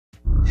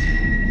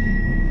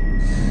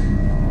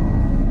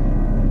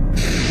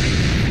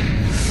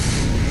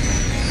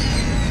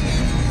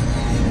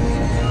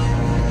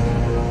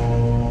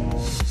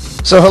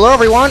So hello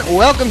everyone,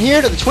 welcome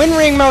here to the Twin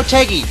Ring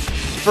Motegi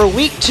for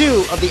week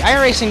 2 of the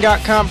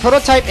iRacing.com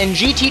Prototype and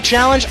GT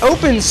Challenge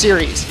Open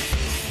Series.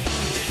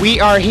 We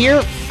are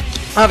here,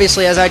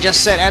 obviously as I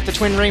just said, at the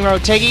Twin Ring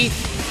Motegi,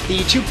 the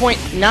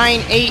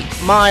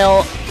 2.98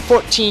 mile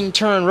 14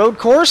 turn road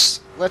course.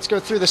 Let's go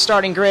through the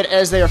starting grid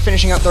as they are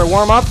finishing up their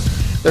warm-up.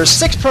 There's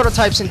 6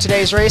 prototypes in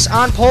today's race.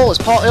 On pole is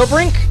Paul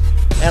Ilbrink,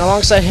 and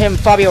alongside him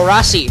Fabio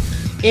Rossi.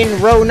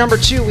 In row number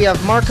 2 we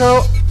have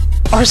Marco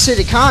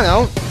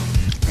Arcidicano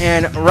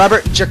and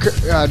Robert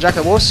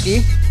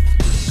Jakubowski.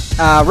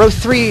 Row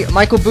 3,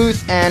 Michael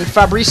Booth and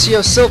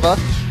Fabricio Silva.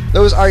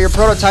 Those are your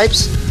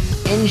prototypes.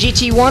 In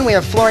GT1, we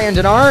have Florian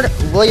Denard,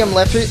 William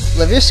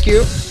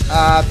Leviscu,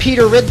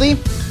 Peter Ridley,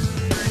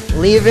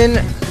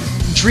 Levin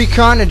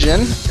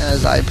Drikonigen,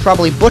 as I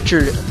probably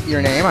butchered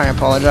your name, I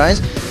apologize,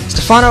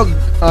 Stefano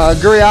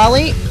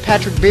Guriali,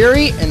 Patrick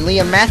Beery, and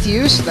Liam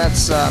Matthews.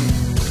 That's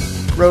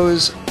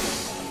rows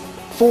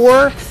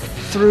 4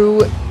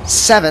 through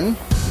 7.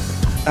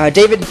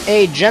 David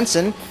A.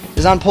 Jensen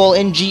is on pole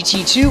in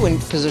GT2 in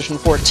position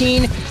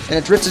 14, and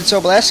it's Richard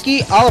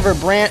Soboleski, Oliver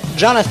Brandt,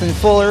 Jonathan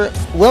Fuller,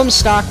 Wilm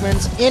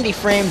Stockmans, Andy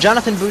Frame,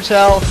 Jonathan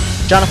Boutel,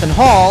 Jonathan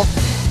Hall,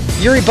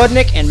 Yuri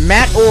Budnick, and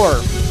Matt Orr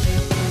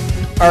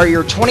are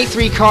your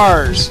 23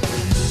 cars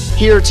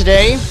here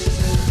today.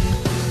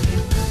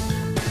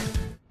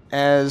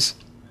 As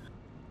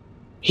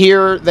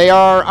here they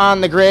are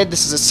on the grid.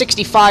 This is a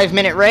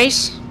 65-minute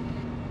race,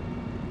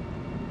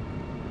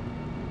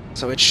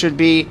 so it should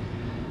be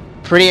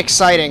pretty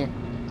exciting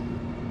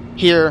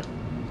here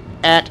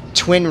at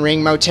Twin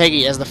Ring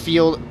Motegi as the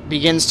field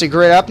begins to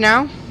grid up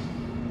now.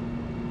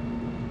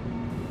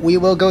 We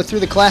will go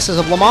through the classes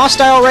of Le Mans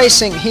style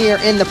racing here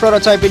in the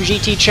Prototype and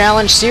GT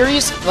Challenge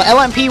Series. The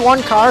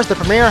LMP1 cars, the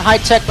premier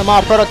high-tech Le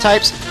Mans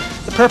prototypes,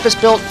 the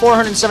purpose-built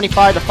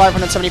 475 to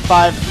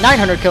 575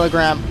 900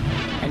 kilogram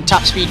and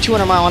top speed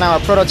 200 mile an hour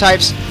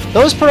prototypes.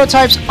 Those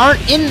prototypes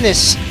aren't in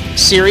this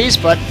series,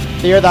 but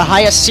they are the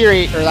highest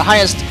series, or the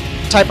highest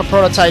type of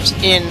prototypes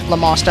in Le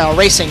Mans style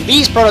racing.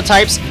 These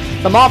prototypes,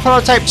 Le Mans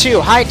Prototype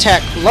 2,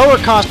 high-tech,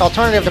 lower-cost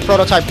alternative to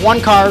Prototype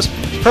 1 cars,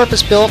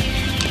 purpose-built,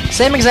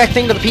 same exact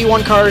thing to the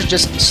P1 cars,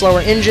 just slower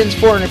engines,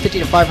 450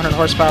 to 500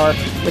 horsepower,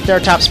 with their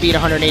top speed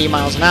 180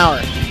 miles an hour.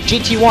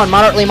 GT1,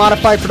 moderately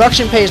modified,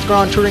 production-paced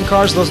Grand Touring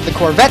cars, those are the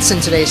Corvettes in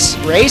today's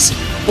race,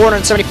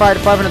 475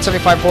 to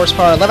 575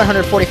 horsepower,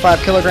 1145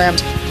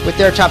 kilograms, with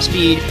their top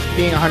speed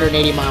being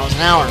 180 miles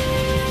an hour.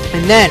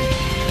 And then,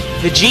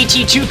 the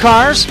GT2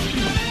 cars,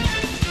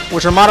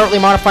 which are moderately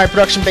modified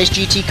production-based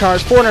GT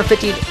cars,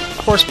 450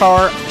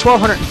 horsepower,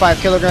 1,205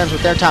 kilograms,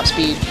 with their top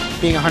speed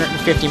being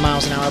 150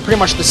 miles an hour. Pretty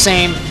much the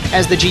same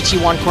as the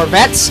GT1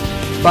 Corvettes,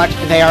 but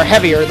they are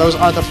heavier. Those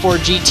are the 4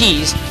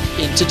 GTs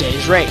in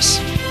today's race.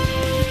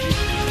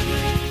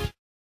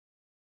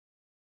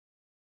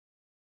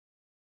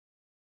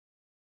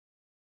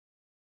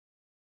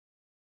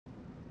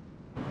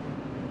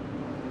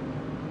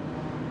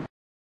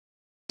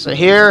 So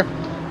here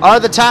are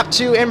the top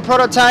 2 in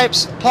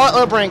prototypes. Paul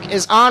Ilbrink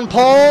is on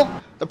pole.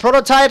 The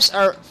prototypes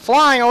are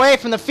flying away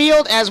from the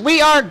field as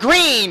we are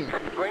green.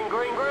 Green,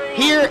 green, green.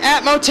 Here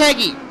at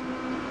Motegi.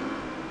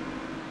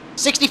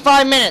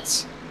 65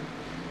 minutes.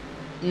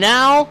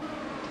 Now,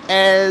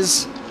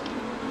 as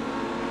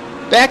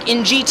back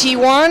in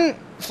GT1,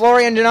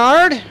 Florian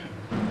Denard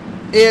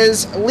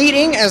is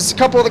leading as a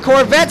couple of the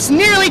Corvettes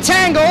nearly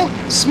tangle.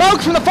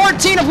 Smoke from the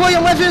 14 of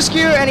William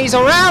Leviscu, and he's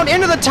around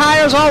into the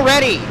tires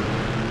already.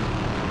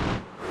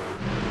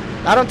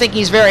 I don't think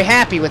he's very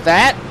happy with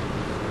that,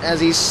 as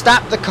he's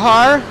stopped the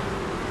car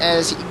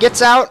as he gets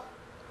out,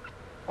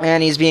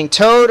 and he's being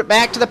towed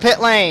back to the pit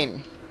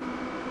lane.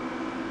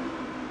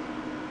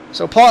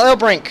 So Paul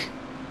Ilbrink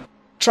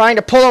trying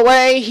to pull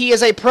away. He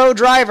is a pro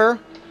driver.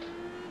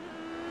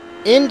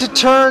 Into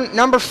turn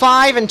number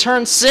 5 and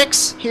turn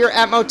 6 here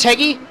at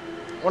Motegi,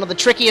 one of the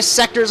trickiest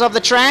sectors of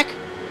the track.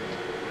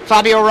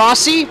 Fabio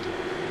Rossi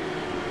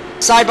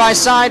side by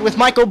side with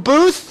Michael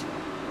Booth,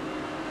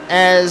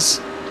 as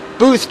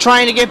Booth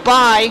trying to get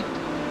by.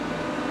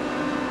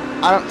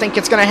 I don't think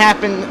it's going to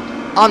happen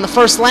on the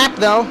first lap,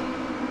 though.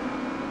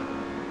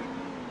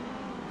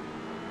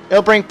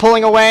 Ilbrink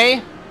pulling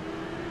away.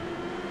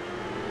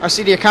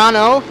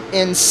 Arcidiacano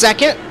in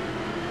second.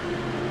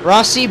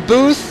 Rossi,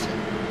 Booth,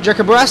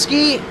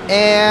 Jakubowski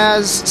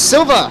as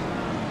Silva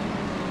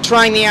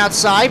trying the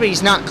outside, but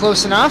he's not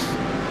close enough.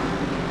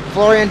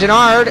 Florian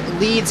Denard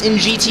leads in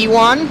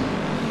GT1,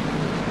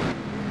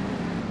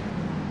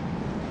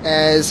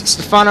 as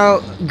Stefano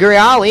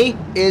Guriali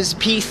is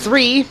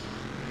P3.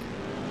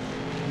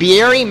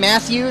 Bieri,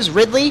 Matthews,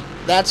 Ridley,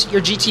 that's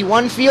your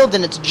GT1 field.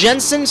 Then it's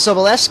Jensen,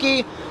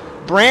 Soboleski,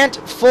 Brandt,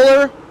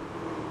 Fuller,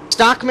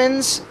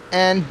 Stockmans,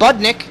 and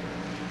Budnick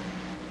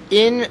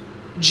in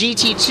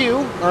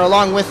GT2, or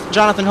along with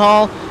Jonathan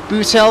Hall,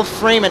 Boutel,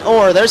 Frame, and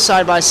Orr. They're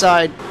side by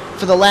side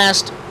for the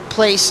last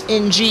place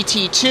in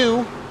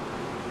GT2.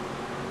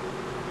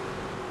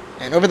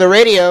 And over the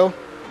radio,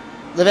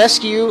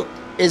 Levesque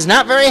is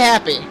not very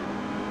happy.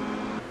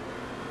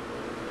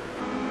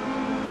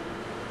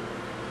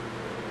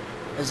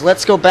 As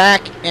let's go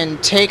back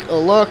and take a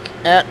look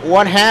at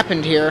what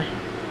happened here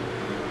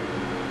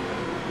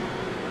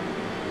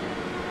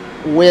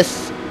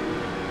with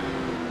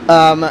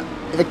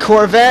the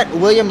Corvette,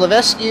 William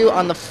Levesque,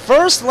 on the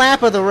first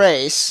lap of the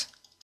race.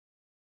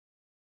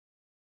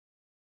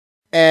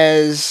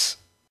 As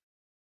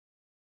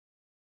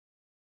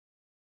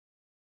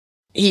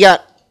he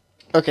got...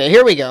 Okay,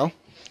 here we go.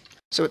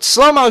 So it's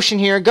slow motion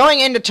here,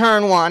 going into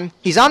turn 1.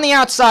 He's on the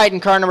outside in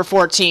car number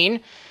 14.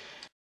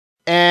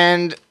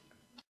 And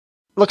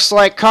looks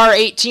like car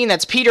 18,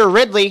 that's Peter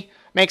Ridley,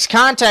 makes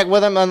contact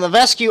with him, and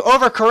Levesque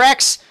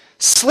overcorrects,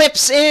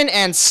 slips in,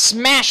 and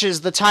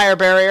smashes the tire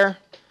barrier.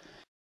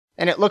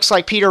 And it looks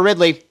like Peter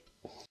Ridley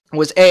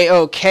was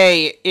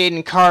A-OK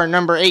in car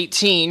number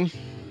 18.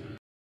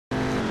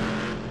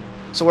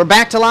 So we're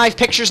back to live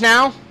pictures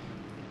now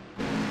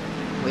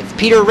with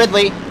Peter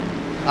Ridley,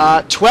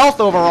 12th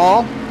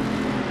overall.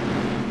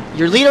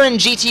 Your leader in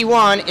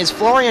GT1 is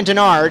Florian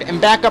Denard,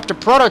 and back up to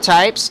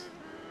prototypes,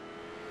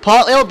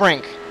 Paul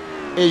Ilbrink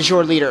is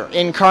your leader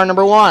in car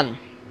number 1.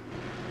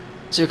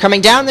 So you're coming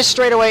down this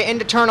straightaway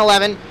into turn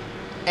 11,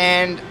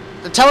 and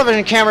the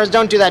television cameras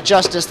don't do that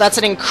justice. That's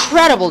an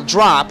incredible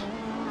drop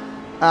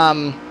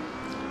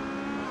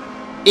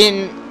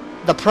in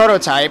the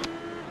prototype,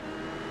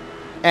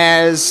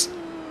 as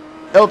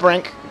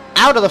Ilbrink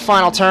out of the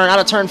final turn, out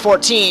of turn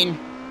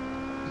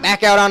 14,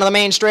 back out onto the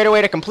main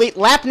straightaway to complete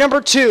lap number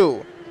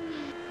 2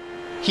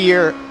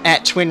 here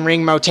at Twin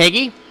Ring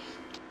Motegi.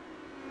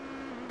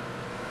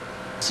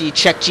 See,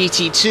 check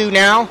GT2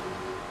 now.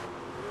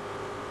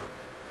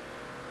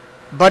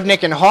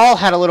 Budnick and Hall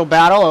had a little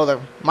battle, although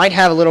they might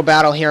have a little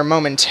battle here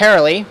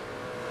momentarily.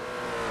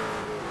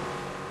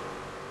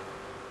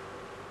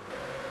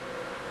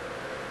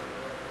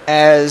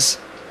 As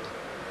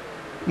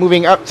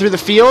moving up through the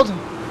field,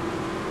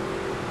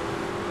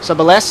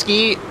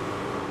 Sobolewski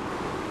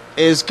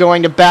is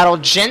going to battle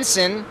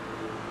Jensen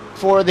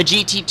for the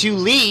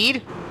GT2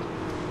 lead.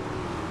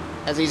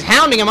 As he's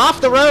hounding him off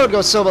the road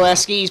goes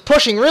Sobolewski. He's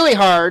pushing really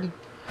hard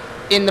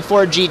in the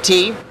Ford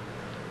GT.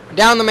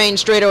 Down the main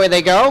straightaway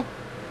they go.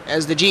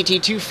 As the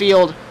GT2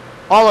 field,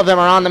 all of them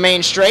are on the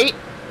main straight.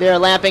 They're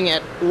lapping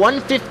at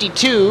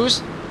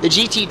 152s. The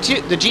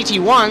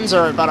GT1s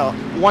are about a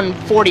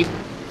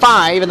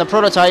 145, and the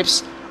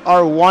prototypes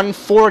are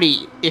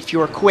 140 if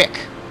you're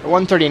quick. Or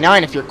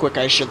 139 if you're quick,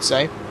 I should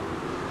say.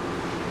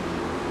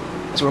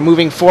 As we're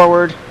moving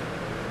forward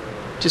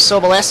to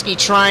Sobolewski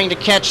trying to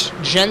catch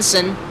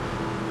Jensen.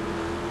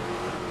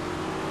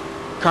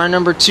 Car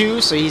number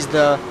 2, so he's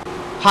the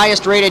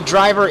highest rated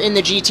driver in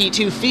the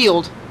GT2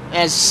 field.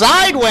 As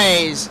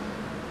sideways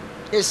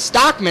is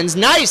Stockman's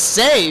nice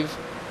save,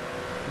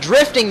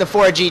 drifting the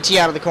Ford GT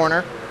out of the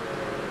corner.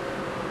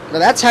 But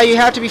that's how you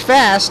have to be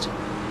fast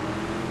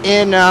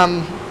in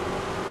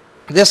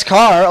this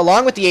car,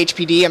 along with the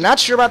HPD. I'm not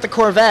sure about the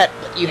Corvette,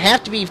 but you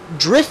have to be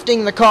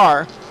drifting the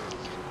car.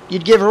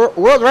 You'd give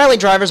World Rally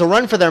drivers a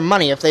run for their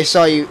money if they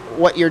saw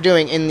what you're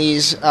doing in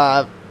these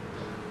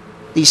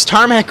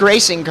tarmac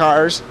racing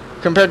cars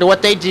compared to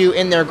what they do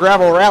in their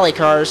gravel rally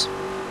cars.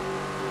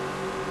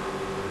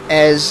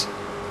 As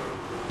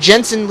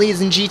Jensen leads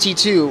in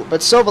GT2,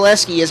 but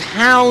Sobolewski is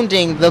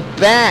hounding the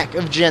back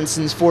of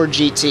Jensen's Ford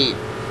GT.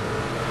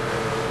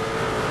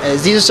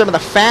 As these are some of the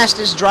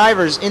fastest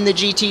drivers in the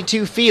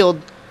GT2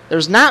 field.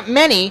 There's not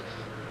many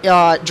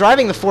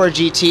driving the Ford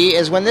GT,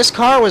 as when this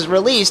car was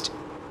released,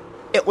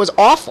 it was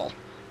awful,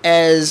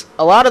 as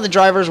a lot of the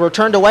drivers were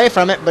turned away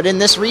from it, but in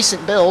this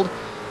recent build,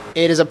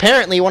 it is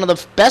apparently one of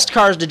the best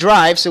cars to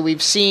drive, so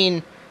we've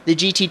seen the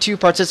GT2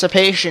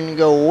 participation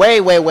go way,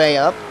 way, way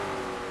up.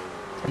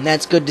 And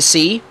that's good to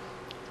see.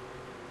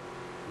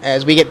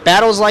 As we get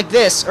battles like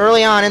this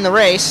early on in the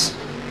race.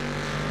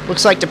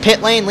 Looks like to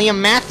pit lane, Liam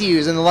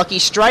Matthews in the Lucky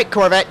Strike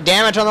Corvette.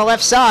 Damage on the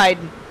left side.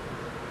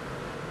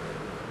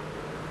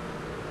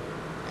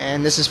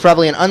 And this is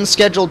probably an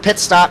unscheduled pit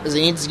stop as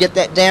he needs to get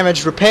that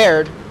damage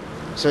repaired.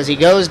 So as he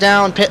goes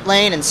down pit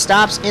lane and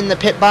stops in the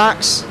pit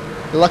box,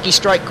 the Lucky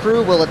Strike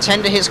crew will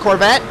attend to his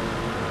Corvette.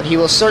 But he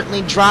will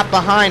certainly drop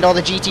behind all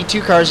the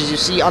GT2 cars, as you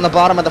see on the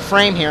bottom of the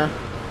frame here.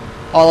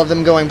 All of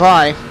them going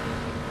by.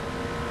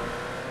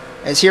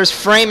 As here's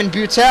Frame and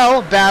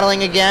Butel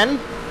battling again.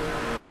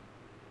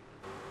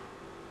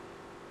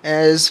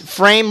 As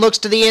Frame looks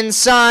to the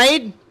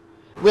inside.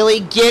 Will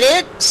he get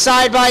it?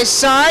 Side by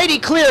side. He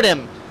cleared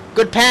him.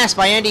 Good pass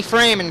by Andy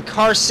Frame in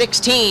car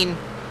 16.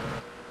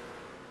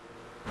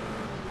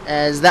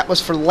 As that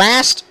was for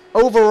last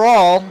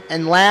overall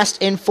and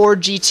last in Ford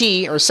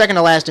GT, or second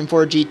to last in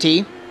Ford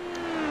GT.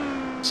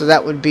 So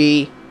that would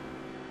be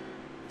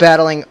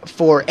battling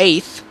for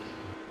 8th.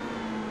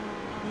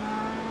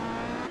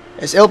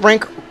 As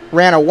Ilbrink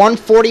ran a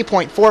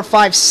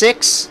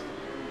 140.456,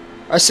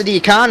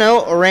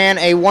 Arcidiacano ran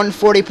a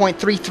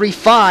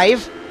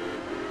 140.335,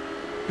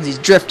 as he's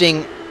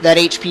drifting that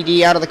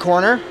HPD out of the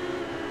corner.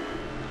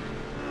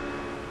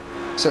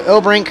 So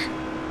Ilbrink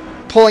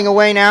pulling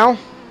away now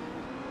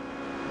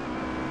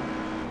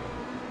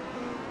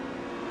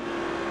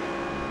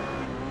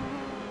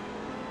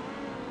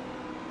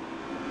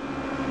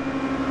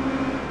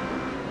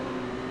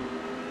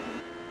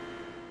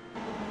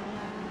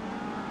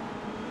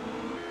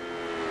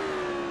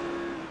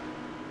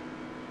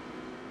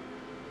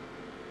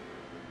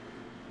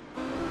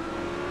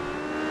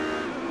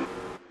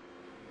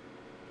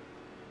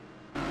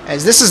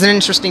as this is an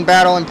interesting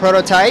battle in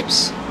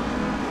prototypes,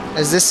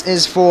 as this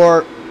is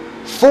for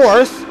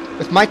 4th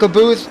with Michael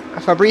Booth,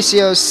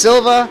 Fabricio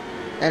Silva,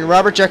 and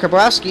Robert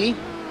Jakubowski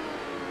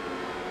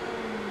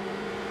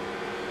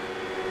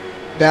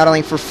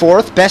battling for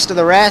 4th, best of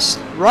the rest,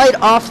 right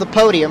off the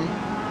podium.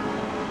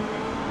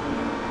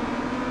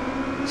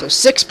 So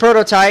 6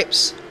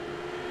 prototypes,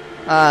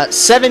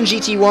 7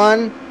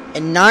 GT1,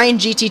 and 9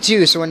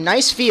 GT2. So a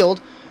nice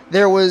field.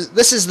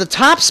 This is the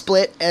top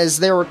split, as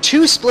there were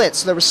 2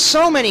 splits. There were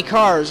so many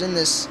cars in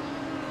this,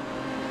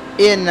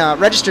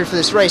 registered for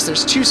this race.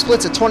 There's 2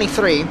 splits of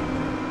 23,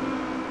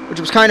 which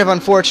was kind of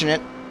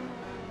unfortunate,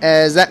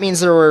 as that means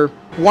there were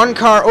 1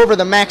 car over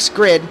the max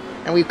grid,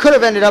 and we could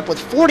have ended up with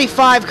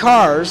 45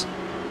 cars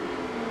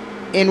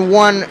in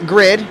one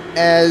grid,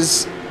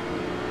 as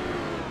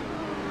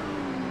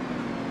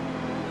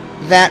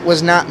that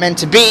was not meant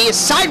to be.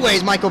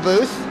 Sideways, Michael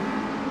Booth.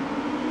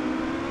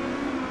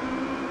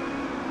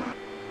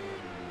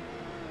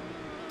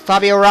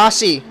 Fabio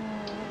Rossi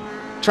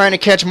trying to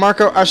catch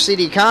Marco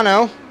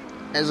Arcidiacano,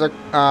 as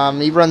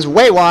he runs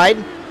way wide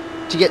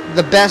to get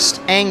the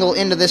best angle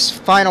into this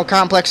final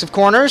complex of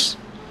corners.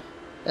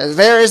 As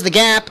there is the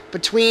gap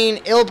between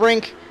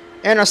Ilbrink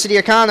and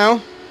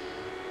Arcidiacano.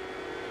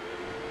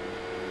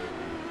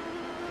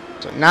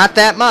 So not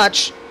that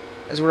much,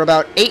 as we're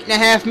about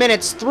 8.5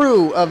 minutes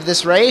through of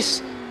this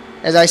race.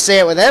 As I say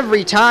it with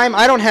every time,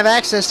 I don't have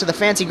access to the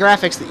fancy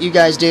graphics that you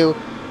guys do,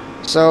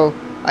 so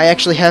I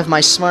actually have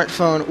my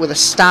smartphone with a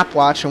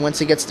stopwatch, and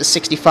once it gets to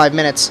 65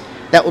 minutes,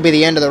 that will be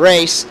the end of the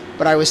race.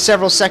 But I was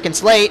several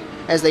seconds late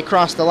as they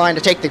crossed the line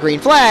to take the green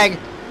flag,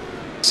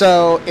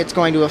 so it's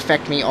going to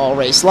affect me all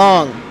race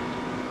long.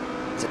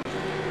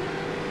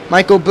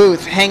 Michael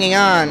Booth hanging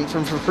on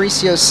from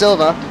Fabricio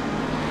Silva.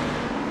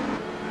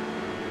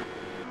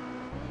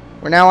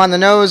 We're now on the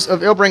nose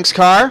of Ilbrink's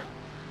car.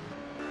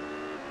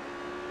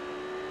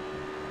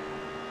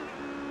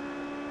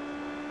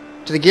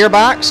 To the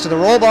gearbox, to the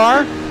roll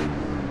bar.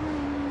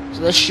 So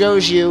this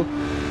shows you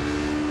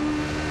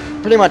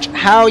pretty much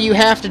how you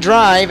have to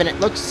drive, and it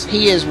looks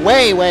he is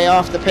way, way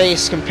off the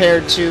pace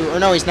compared to, or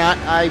no, he's not.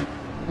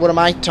 What am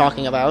I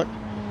talking about?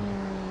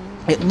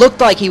 It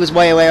looked like he was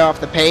way, way off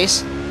the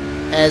pace,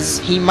 as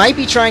he might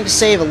be trying to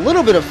save a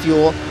little bit of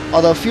fuel,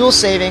 although fuel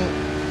saving,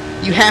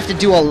 you have to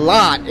do a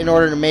lot in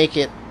order to make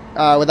it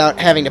without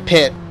having to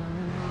pit.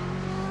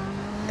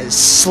 As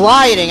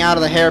sliding out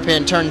of the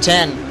hairpin turn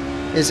 10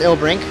 is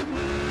Ilbrink.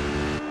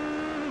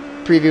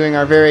 Previewing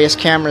our various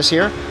cameras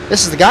here.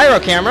 This is the gyro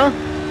camera.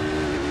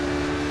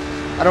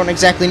 I don't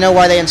exactly know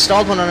why they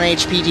installed one on an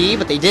HPD,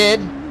 but they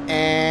did.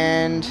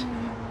 And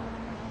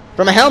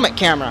from a helmet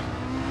camera.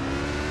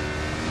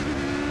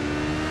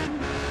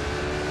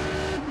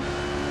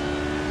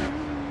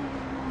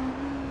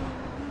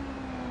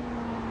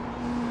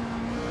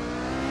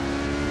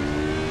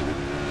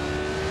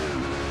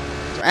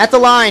 So at the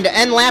line to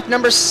end lap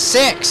number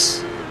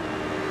 6.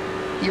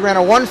 He ran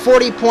a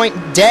 140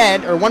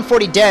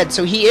 dead,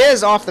 so he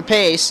is off the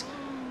pace,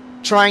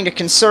 trying to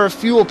conserve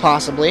fuel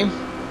possibly.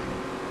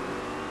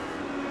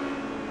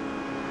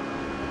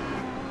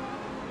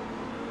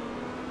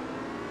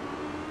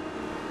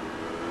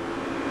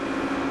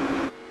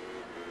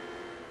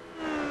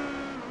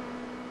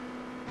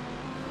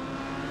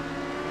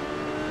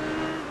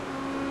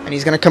 And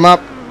he's going to come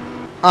up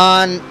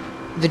on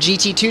the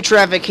GT2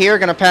 traffic here,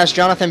 going to pass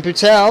Jonathan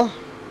Boutel.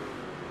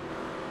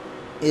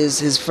 Is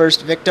his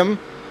first victim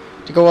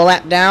to go a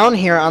lap down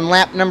here on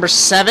lap number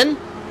 7.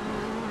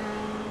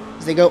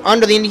 As they go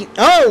under the...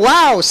 Oh,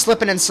 wow!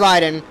 Slipping and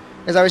sliding.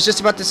 As I was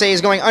just about to say,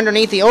 he's going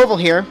underneath the oval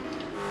here.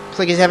 Looks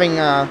like he's having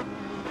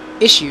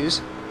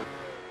issues.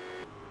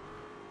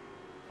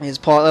 Here's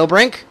Paul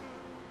Ilbrink.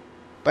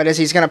 But as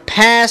he's going to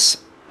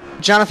pass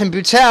Jonathan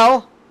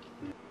Boutel,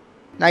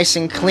 nice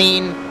and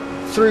clean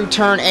through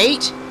turn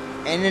 8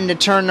 and into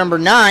turn number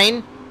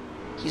 9,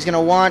 he's going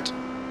to want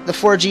the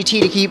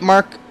 4GT to keep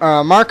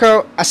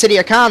Marco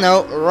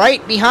Arcidiacano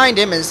right behind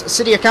him, as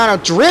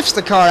Arcidiacano drifts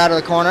the car out of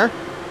the corner.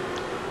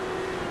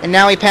 And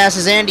now he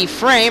passes Andy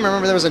Frame.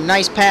 Remember, there was a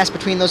nice pass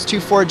between those two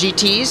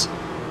 4GTs.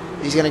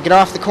 He's going to get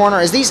off the corner,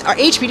 as these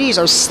HPDs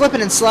are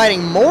slipping and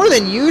sliding more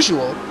than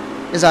usual,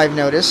 as I've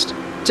noticed.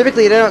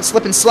 Typically, they don't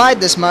slip and slide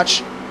this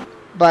much,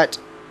 but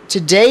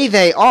today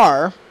they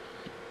are.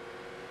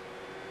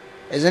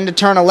 As into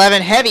turn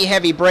 11,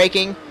 heavy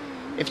braking.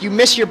 If you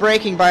miss your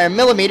braking by a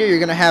millimeter, you're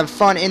going to have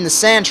fun in the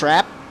sand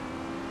trap.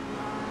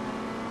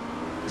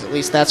 At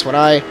least that's what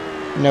I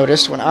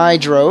noticed when I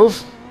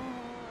drove.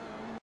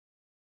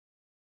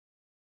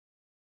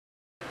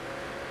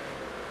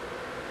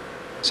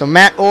 So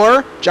Matt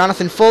Orr,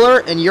 Jonathan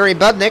Fuller, and Yuri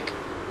Budnik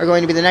are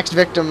going to be the next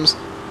victims,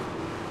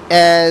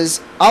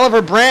 as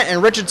Oliver Brandt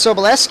and Richard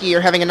Soboleski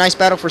are having a nice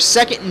battle for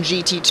second in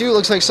GT2.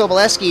 Looks like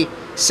Soboleski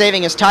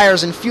saving his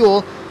tires and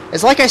fuel.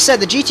 As like I said,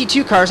 the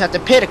GT2 cars have to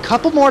pit a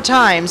couple more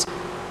times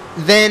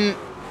than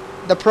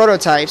the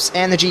prototypes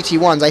and the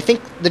GT1s. I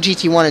think the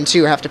GT1 and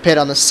 2 have to pit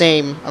on the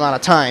same amount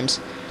of times,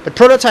 but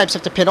prototypes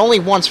have to pit only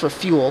once for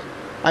fuel.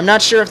 I'm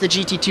not sure if the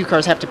GT2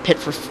 cars have to pit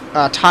for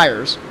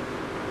tires.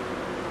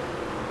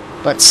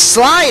 But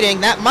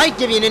sliding, that might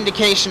give you an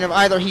indication of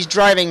either he's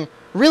driving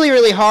really,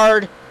 really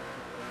hard,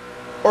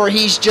 or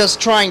he's just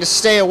trying to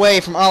stay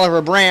away from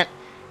Oliver Brandt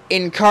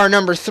in car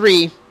number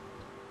 3.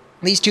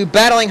 These two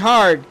battling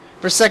hard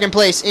for second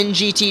place in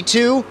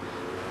GT2,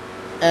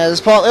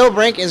 as Paul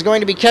Ilbrink is going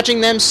to be catching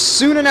them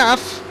soon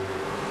enough.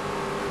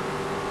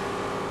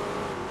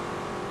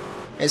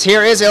 As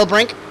here is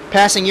Ilbrink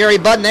passing Yuri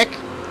Budnik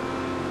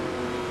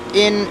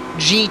in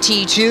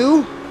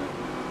GT2.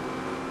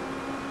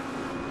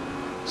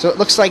 So it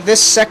looks like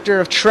this sector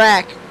of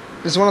track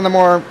is one of the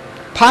more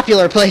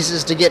popular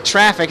places to get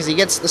traffic, as he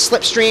gets the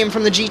slipstream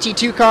from the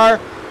GT2 car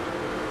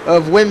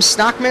of Wim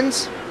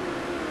Stockmans.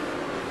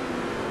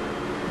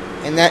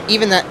 And that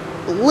even that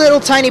little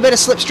tiny bit of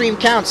slipstream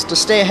counts to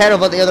stay ahead of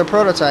the other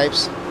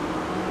prototypes.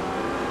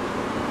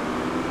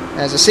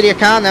 As the City of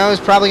Cannes, though, is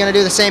probably going to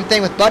do the same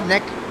thing with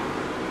Budnik.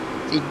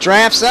 He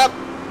drafts up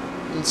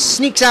and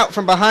sneaks out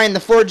from behind the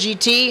Ford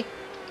GT.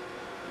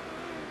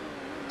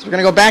 So we're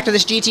going to go back to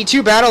this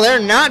GT2 battle. They're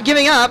not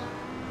giving up,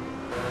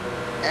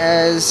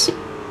 as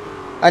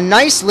a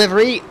nice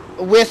livery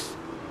with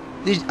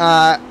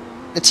the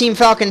Team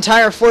Falcon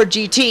Tire Ford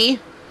GT,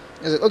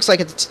 as it looks like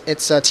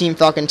it's a Team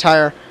Falcon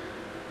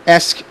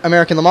Tire-esque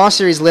American Le Mans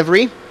Series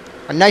livery.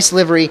 A nice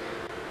livery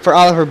for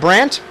Oliver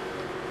Brandt.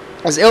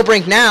 As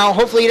Ilbrink now,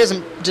 hopefully he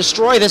doesn't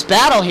destroy this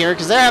battle here,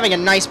 because they're having a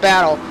nice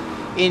battle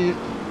in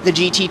the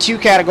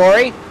GT2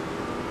 category,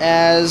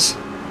 as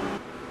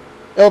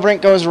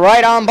Ilbrink goes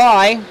right on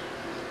by.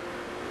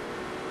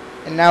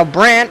 And now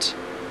Brandt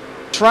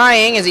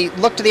trying, as he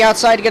looked to the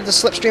outside to get the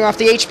slipstream off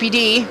the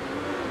HPD.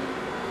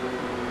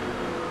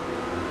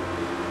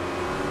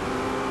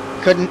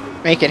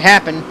 Couldn't make it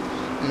happen,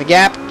 and the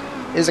gap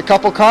is a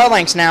couple car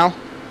lengths now.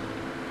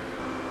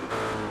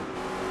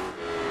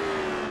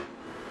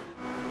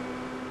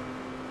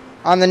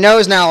 On the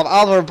nose now of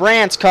Oliver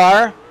Brandt's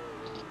car,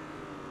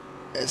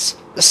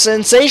 the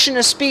sensation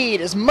of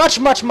speed is much,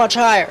 much, much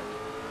higher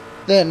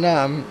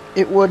than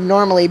it would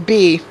normally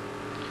be.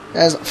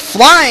 As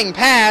flying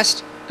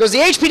past goes the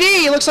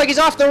HPD. Looks like he's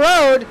off the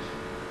road.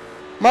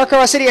 Marco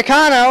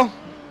Assediacano,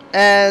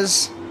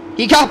 as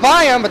he got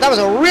by him, but that was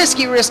a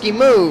risky, risky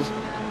move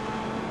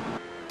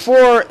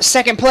for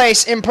second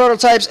place in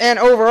prototypes and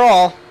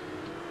overall.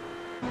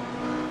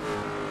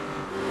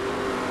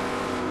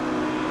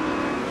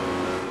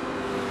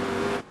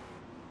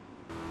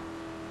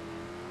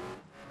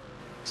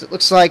 So it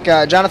looks like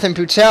Jonathan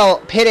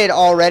Poutel pitted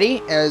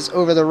already, as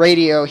over the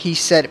radio he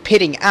said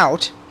pitting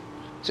out.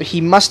 So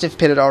he must have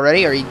pitted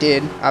already, or he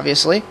did,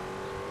 obviously.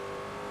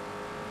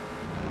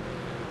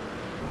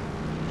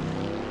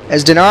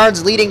 As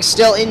Denard's leading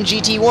still in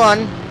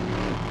GT1.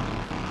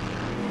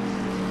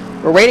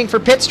 We're waiting for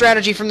pit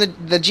strategy from the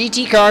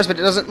GT cars, but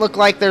it doesn't look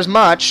like there's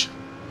much.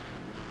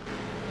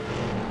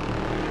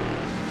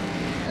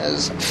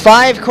 As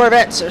 5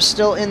 Corvettes are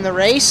still in the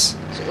race,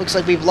 so it looks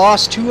like we've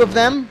lost 2 of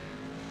them.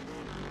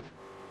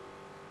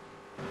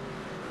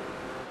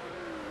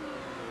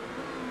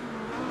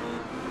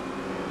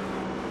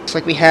 Looks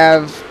like we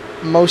have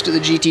most of the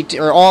GT2,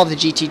 or all of the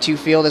GT2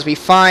 field, as we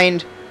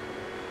find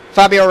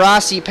Fabio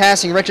Rossi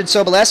passing Richard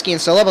Soboleski,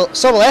 and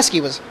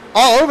Soboleski was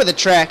all over the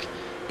track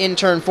in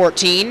turn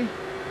 14.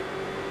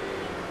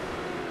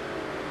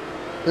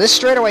 This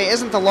straightaway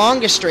isn't the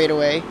longest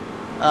straightaway.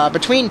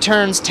 Between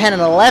turns 10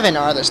 and 11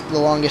 are the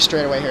longest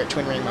straightaway here at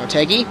Twin Ring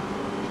Motegi.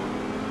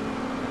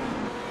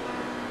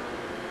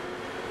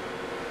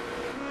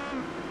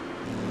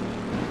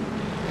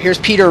 Here's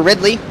Peter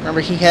Ridley.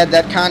 Remember, he had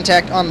that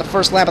contact on the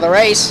first lap of the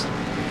race.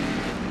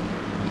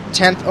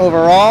 10th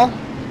overall.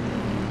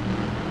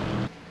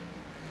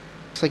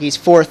 Looks like he's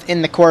 4th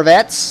in the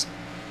Corvettes.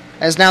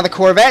 As now the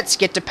Corvettes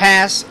get to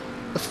pass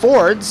the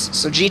Fords,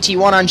 so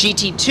GT1 on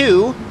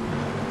GT2.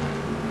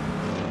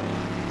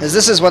 As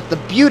this is what the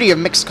beauty of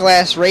mixed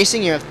class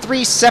racing. You have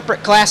 3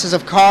 separate classes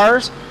of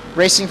cars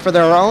racing for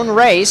their own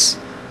race,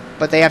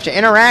 but they have to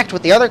interact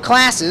with the other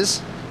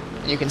classes.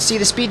 And you can see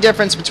the speed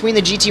difference between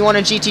the GT1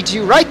 and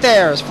GT2 right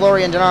there, as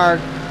Florian Denard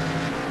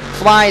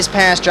flies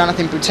past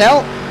Jonathan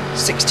Poutel.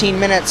 16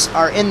 minutes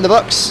are in the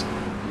books.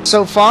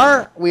 So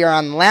far, we are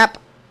on lap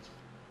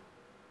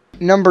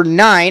number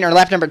 9, or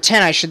lap number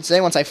 10, I should say,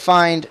 once I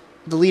find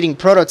the leading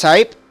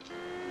prototype.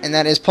 And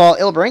that is Paul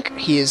Ilbrink.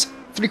 He is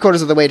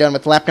 3/4 of the way done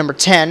with lap number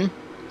 10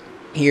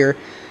 here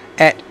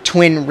at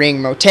Twin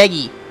Ring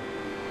Motegi.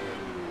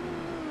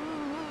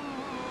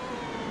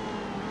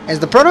 As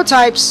the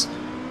prototypes,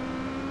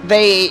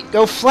 they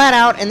go flat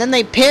out, and then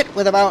they pit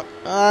with about,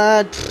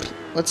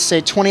 let's say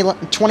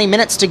 20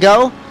 minutes to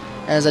go,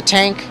 as a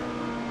tank,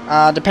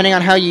 depending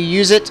on how you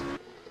use it,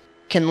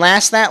 can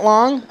last that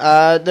long.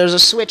 There's a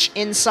switch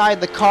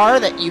inside the car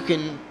that you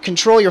can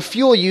control your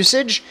fuel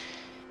usage,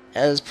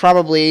 as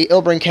probably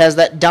Ilbrink has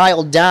that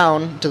dialed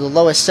down to the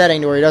lowest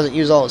setting to where he doesn't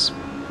use all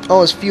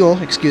his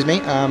fuel, excuse me,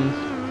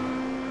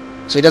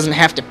 so he doesn't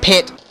have to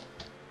pit.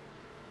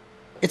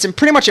 It's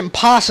pretty much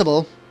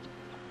impossible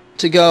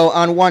to go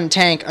on one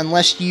tank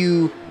unless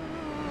you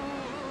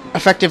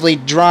effectively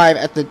drive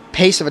at the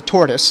pace of a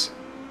tortoise,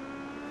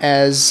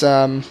 as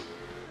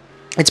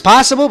It's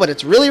possible, but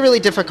it's really, really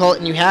difficult,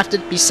 and you have to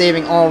be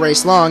saving all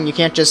race long. You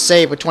can't just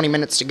save with 20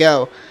 minutes to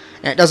go.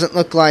 And it doesn't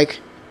look like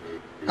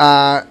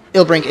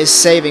Ilbrink is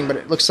saving, but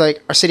it looks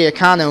like Arcidia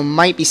Kano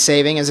might be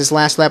saving, as his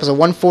last lap was a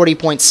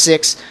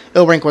 140.6.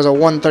 Ilbrink was a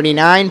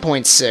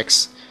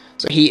 139.6.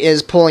 So he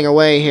is pulling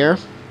away here.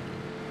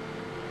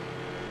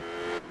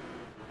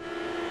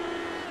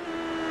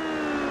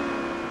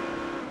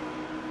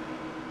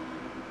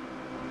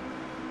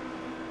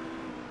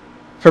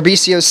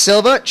 Fabricio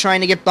Silva trying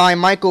to get by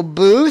Michael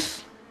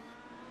Booth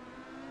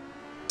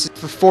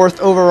for 4th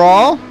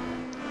overall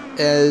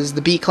as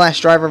the B-class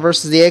driver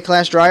versus the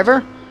A-class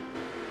driver.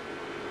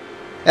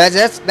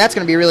 That's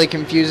going to be really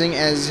confusing,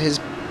 as his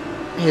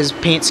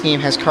paint scheme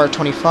has car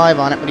 25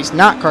 on it, but he's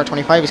not car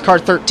 25, he's car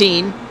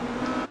 13.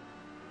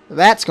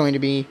 That's going to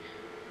be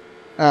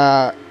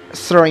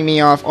throwing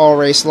me off all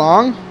race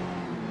long.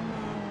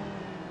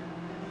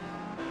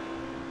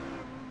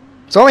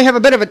 So we have a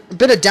bit of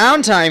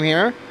downtime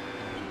here.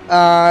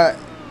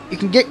 You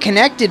can get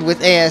connected with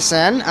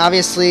ASN.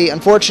 Obviously,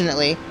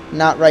 unfortunately,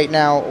 not right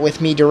now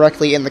with me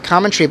directly in the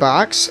commentary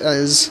box,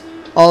 as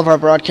all of our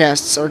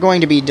broadcasts are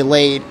going to be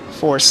delayed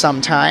for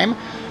some time.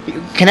 You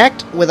can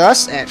connect with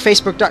us at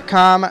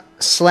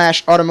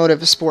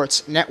facebook.com/automotive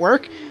sports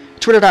network,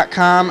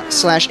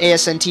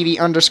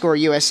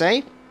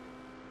 twitter.com/ASNTV_USA,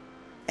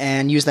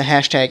 and use the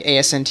hashtag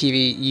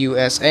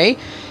ASNTVUSA.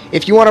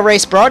 If you want to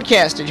race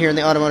broadcasted here in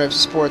the Automotive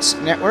Sports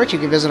Network, you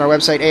can visit our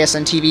website,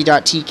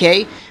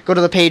 asntv.tk. Go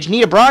to the page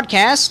Need a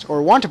Broadcast,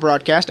 or Want a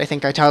Broadcast, I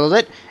think I titled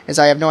it, as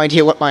I have no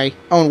idea what my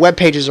own web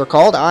pages are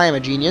called. I am a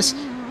genius.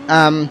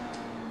 And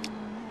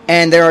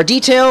there are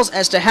details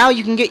as to how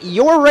you can get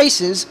your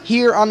races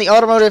here on the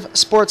Automotive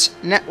Sports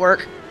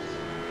Network.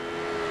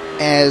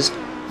 As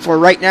for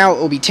right now, it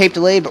will be tape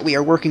delayed, but we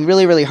are working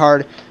really, really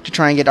hard to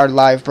try and get our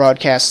live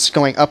broadcasts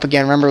going up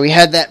again. Remember, we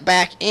had that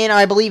back in,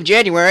 I believe,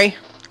 January,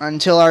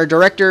 until our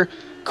director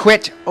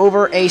quit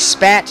over a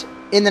spat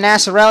in the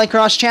NASA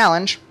Rallycross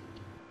Challenge,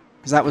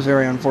 because that was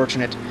very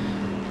unfortunate.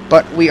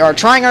 But we are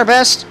trying our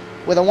best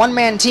with a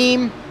one-man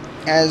team,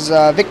 as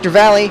Victor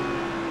Valley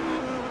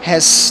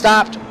has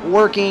stopped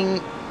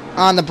working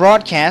on the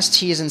broadcast.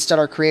 He is instead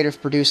our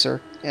creative producer,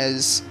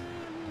 as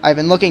I've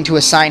been looking to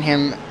assign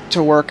him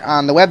to work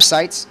on the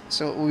websites.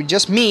 So it will be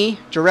just me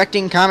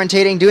directing,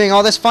 commentating, doing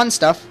all this fun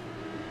stuff.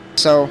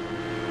 So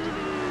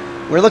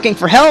we're looking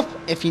for help.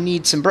 If you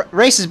need some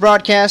races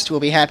broadcast, we'll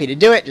be happy to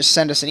do it. Just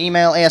send us an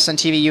email,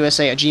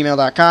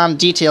 asntvusa@gmail.com.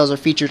 Details are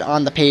featured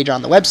on the page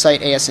on the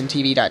website,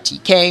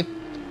 asntv.tk.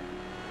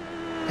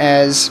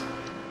 As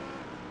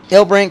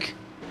Ilbrink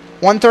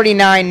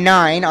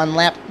 139.9 on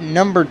lap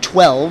number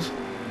 12.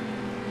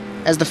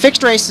 As the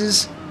fixed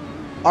races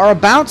are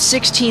about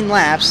 16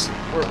 laps,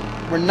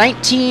 we're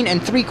 19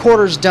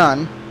 3/4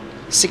 done.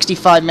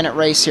 65-minute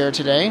race here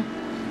today.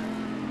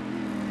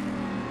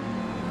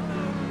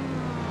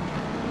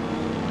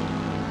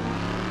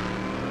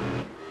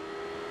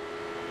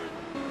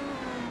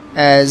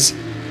 As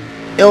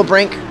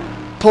Ilbrink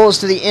pulls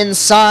to the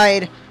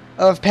inside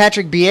of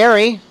Patrick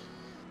Bieri.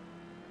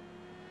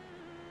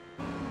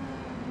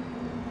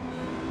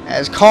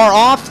 As car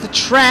off the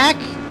track.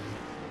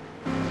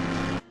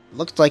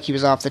 Looked like he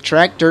was off the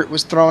track. Dirt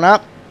was thrown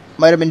up.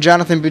 Might have been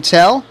Jonathan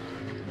Boutel.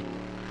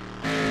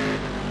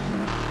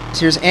 So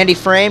here's Andy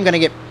Frame, going to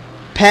get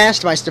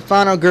passed by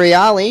Stefano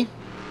Guriali.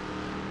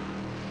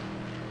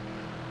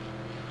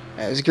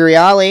 As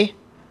Guriali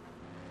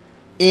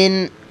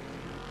in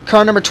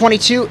car number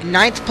 22,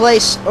 9th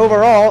place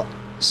overall,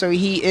 so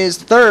he is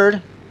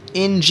 3rd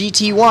in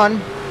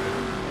GT1.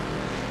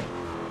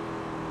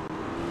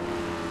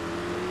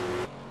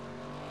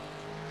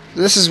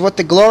 This is what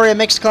the Gloria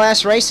Mixed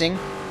Class Racing,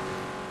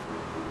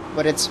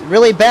 but it's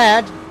really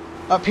bad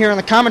up here in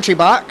the commentary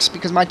box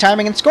because my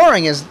timing and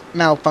scoring is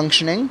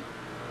malfunctioning.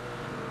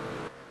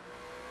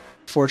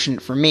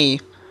 Fortunate for me,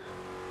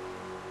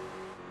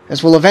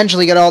 as we'll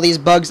eventually get all these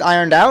bugs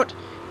ironed out.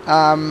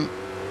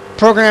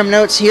 Program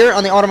notes here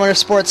on the Automotive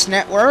Sports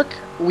Network.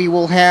 We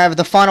will have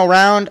the final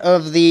round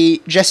of the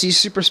Jesse's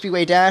Super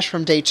Speedway Dash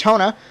from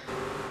Daytona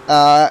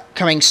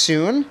coming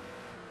soon.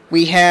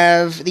 We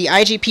have the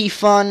IGP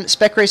Fun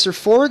Spec Racer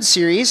Ford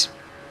Series.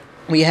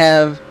 We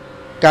have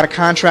got a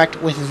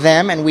contract with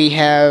them, and we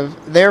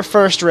have their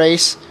first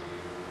race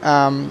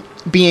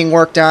being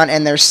worked on,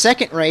 and their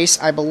second race,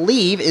 I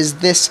believe, is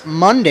this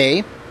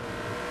Monday,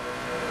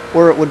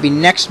 or it would be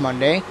next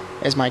Monday,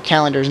 as my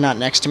calendar is not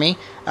next to me.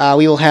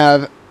 We will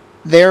have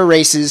their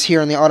races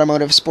here on the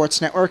Automotive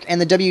Sports Network, and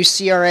the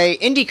WCRA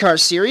IndyCar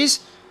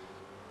Series.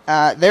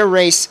 Their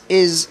race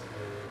is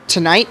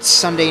tonight,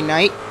 Sunday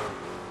night,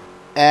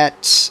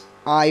 at,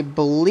 I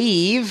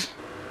believe,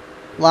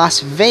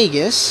 Las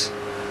Vegas,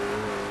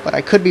 but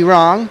I could be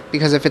wrong,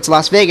 because if it's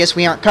Las Vegas,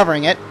 we aren't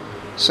covering it.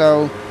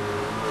 So,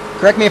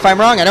 correct me if I'm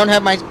wrong, I don't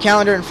have my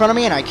calendar in front of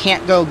me, and I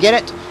can't go get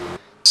it.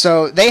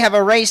 So, they have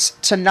a race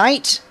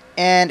tonight,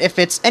 and if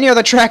it's any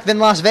other track than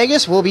Las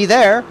Vegas, we'll be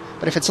there.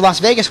 But if it's Las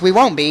Vegas, we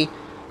won't be.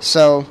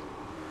 So,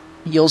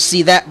 you'll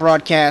see that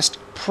broadcast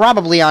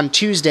probably on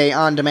Tuesday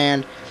on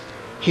demand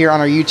here on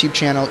our YouTube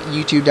channel,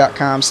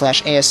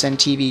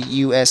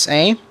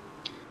 youtube.com/ASNTVUSA.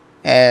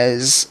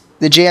 As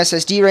the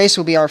JSSD race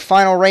will be our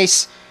final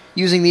race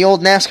using the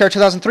old NASCAR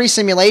 2003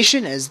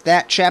 simulation, as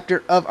that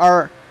chapter of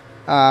our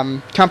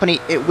company,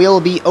 it will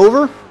be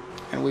over,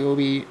 and we will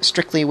be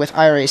strictly with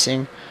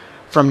iRacing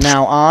from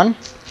now on.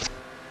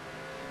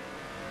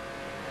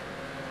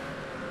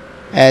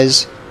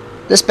 As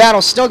this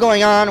battle's still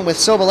going on with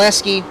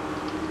Sobolewski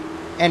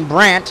and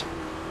Brandt,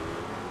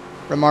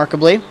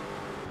 remarkably,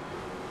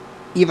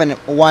 even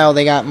while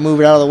they got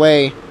moved out of the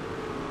way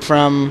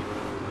from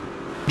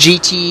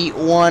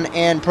GT1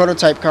 and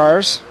prototype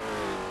cars.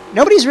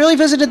 Nobody's really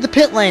visited the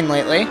pit lane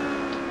lately.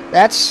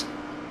 That's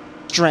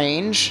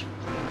strange.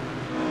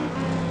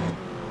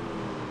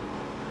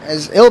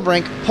 As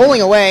Ilbrink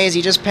pulling away as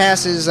he just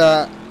passes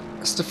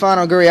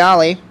Stefano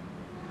Guriali.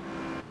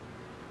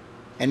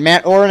 And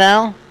Matt Orr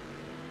now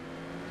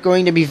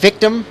going to be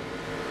victim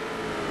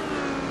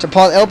to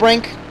Paul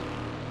Ilbrink.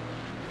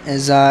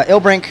 As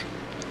Ilbrink,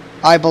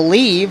 I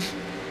believe,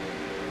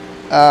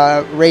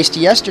 raced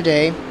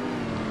yesterday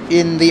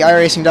in the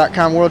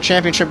iRacing.com World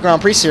Championship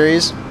Grand Prix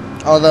Series.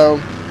 Although,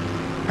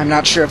 I'm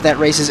not sure if that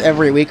races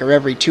every week or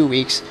every 2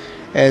 weeks.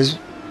 As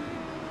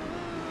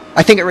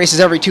I think it races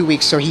every 2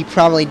 weeks, so he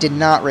probably did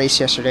not race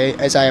yesterday,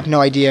 as I have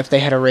no idea if they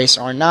had a race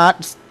or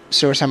not.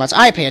 So how much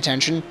I pay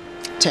attention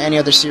to any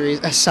other series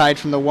aside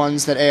from the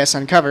ones that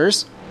ASN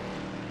covers.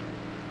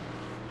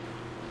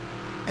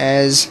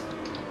 As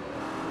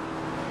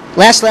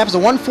last lap is a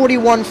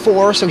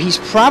 1:41.4, so he's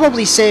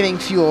probably saving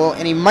fuel,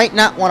 and he might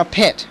not want to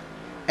pit,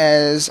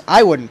 as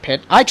I wouldn't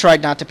pit. I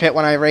tried not to pit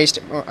when I raced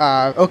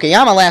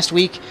Okayama last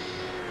week,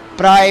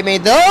 but I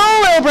made the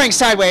Ilbrink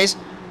sideways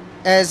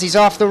as he's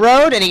off the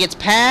road, and he gets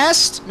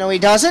passed, no he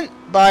doesn't,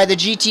 by the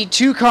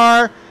GT2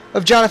 car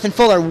of Jonathan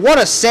Fuller. What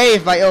a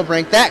save by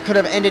Ilbrink. That could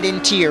have ended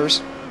in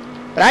tears.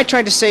 But I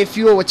tried to save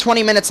fuel with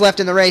 20 minutes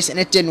left in the race, and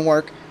it didn't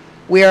work.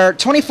 We are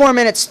 24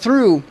 minutes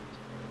through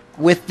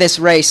with this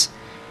race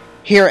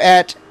here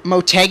at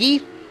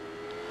Motegi,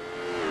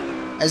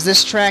 as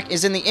this track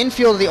is in the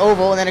infield of the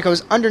oval, and then it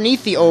goes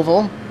underneath the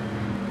oval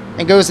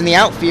and goes in the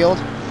outfield.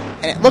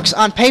 And it looks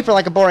on paper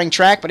like a boring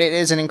track, but it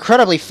is an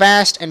incredibly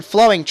fast and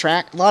flowing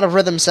track. A lot of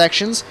rhythm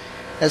sections.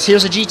 As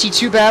here's a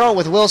GT2 battle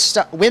with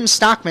Wim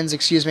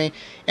Stockmans,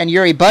 and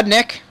Yuri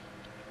Budnik.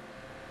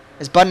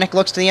 As Budnik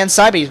looks to the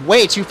inside, but he's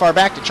way too far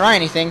back to try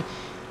anything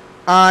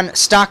on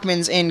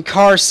Stockmans in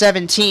car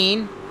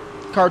 17.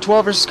 Car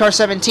 12 versus car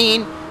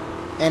 17.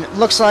 And it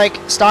looks like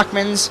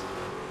Stockmans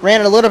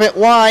ran it a little bit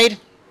wide.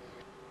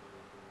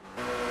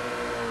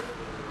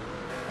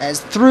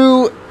 As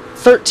through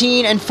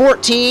 13 and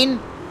 14,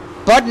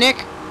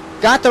 Budnik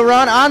got the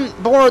run on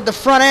board the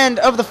front end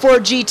of the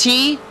Ford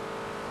GT.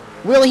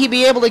 Will he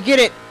be able to get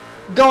it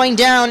going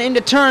down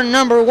into turn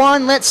number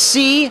 1? Let's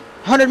see.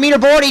 100-meter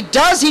board, he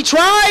does, he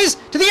tries,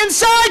 to the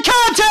inside,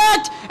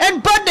 contact,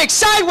 and Budnik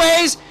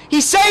sideways,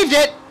 he saved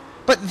it,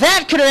 but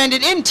that could have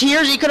ended in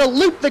tears. He could have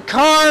looped the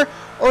car,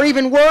 or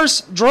even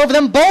worse, drove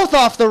them both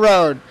off the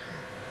road.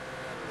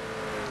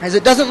 As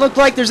it doesn't look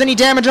like there's any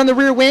damage on the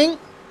rear wing,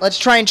 let's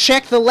try and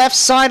check the left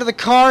side of the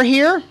car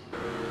here.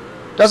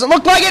 Doesn't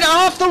look like it.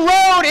 Off the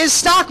road is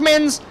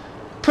Stockmans,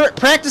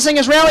 practicing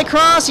his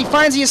rallycross. He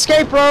finds the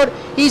escape road,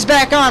 he's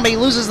back on, but he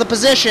loses the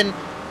position.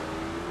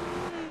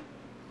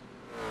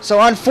 So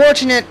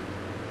unfortunate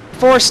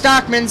for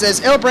Stockmans,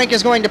 as Ilbrink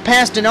is going to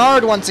pass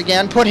Denard once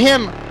again, put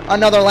him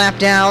another lap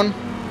down.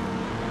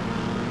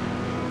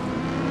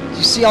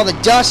 You see all the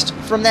dust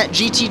from that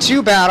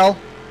GT2 battle,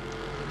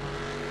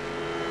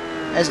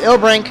 as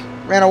Ilbrink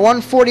ran a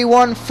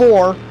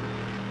 1:41.4.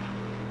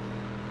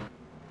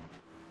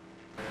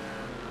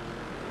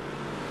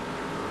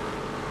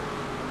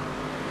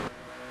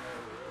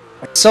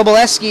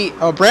 Sobolewski,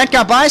 Brandt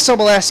got by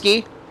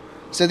Sobolewski,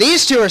 so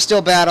these two are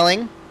still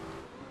battling.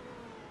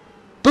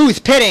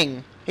 Booth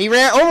pitting. He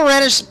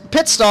overran his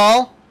pit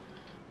stall.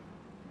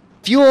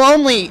 Fuel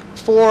only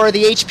for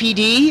the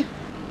HPD,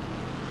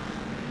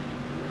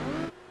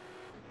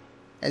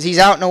 as he's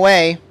out and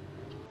away.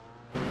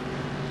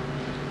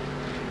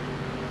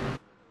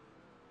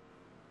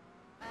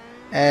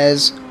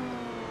 As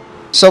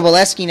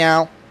Sobolewski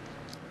now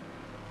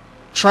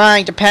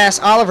trying to pass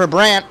Oliver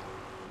Brandt,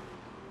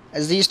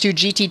 as these two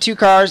GT2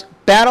 cars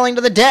battling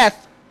to the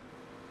death,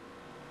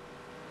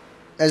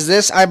 as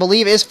this, I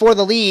believe, is for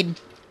the lead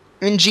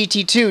in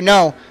GT2.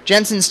 No,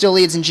 Jensen still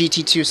leads in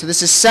GT2, so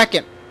this is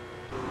second.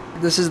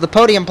 This is the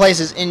podium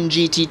places in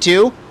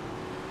GT2.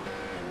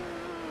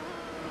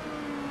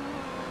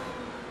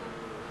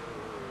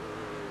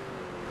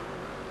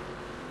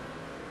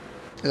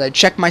 As I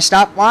check my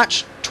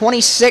stopwatch,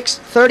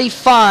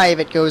 26:35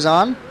 it goes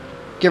on,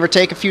 give or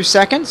take a few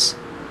seconds.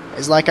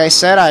 As like I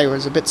said, I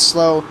was a bit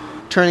slow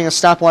turning the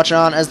stopwatch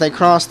on as they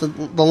crossed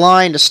the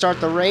line to start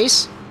the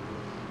race.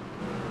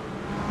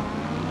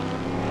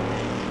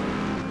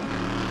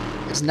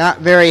 Is not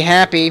very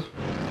happy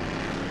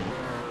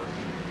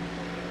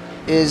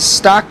is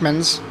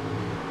Stockmans.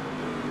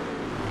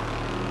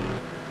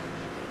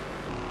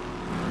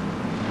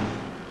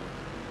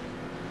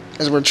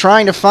 As we're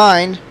trying to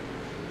find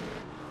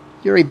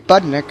Yuri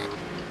Budnick.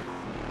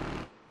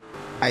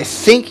 I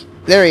think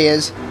there he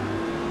is.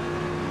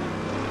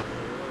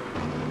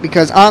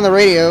 Because on the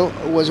radio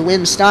was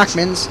Wim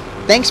Stockman's,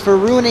 "Thanks for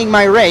ruining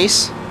my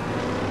race."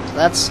 So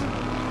that's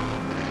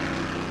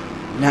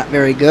not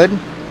very good.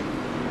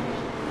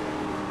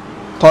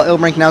 Paul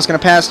Ilbrink now is going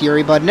to pass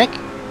Yuri Budnick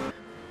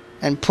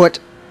and put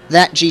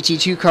that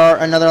GT2 car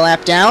another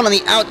lap down on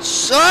the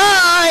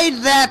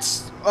outside.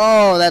 That's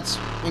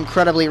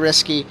incredibly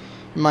risky,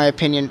 in my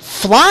opinion.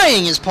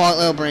 Flying is Paul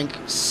Ilbrink.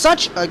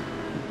 Such a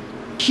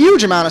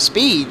huge amount of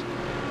speed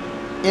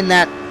in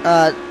that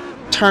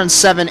turn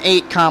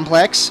 7-8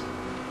 complex,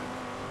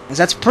 as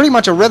that's pretty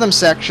much a rhythm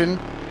section,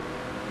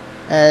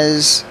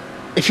 as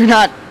if you're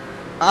not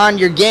on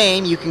your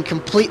game you can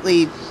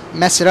completely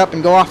mess it up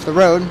and go off the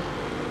road.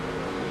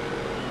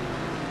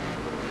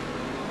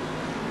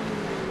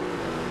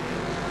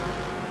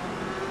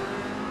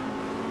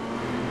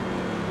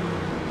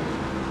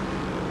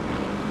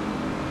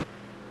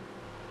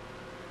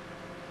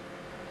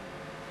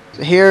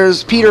 So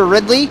here's Peter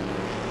Ridley.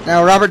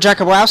 Now Robert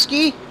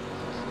Jakubowski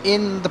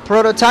in the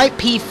prototype,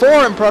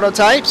 P4 in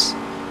prototypes,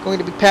 going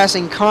to be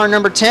passing car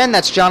number 10.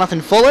 That's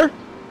Jonathan Fuller.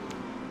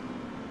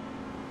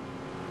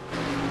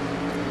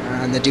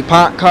 And the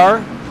DuPont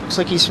car, looks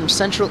like he's from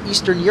Central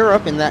Eastern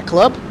Europe in that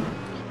club.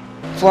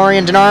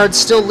 Florian Denard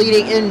still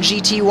leading in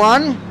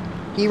GT1.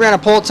 He ran a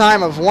pole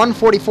time of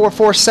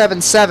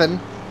 1:44.477.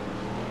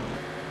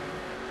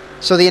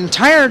 So the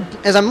entire,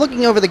 as I'm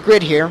looking over the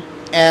grid here,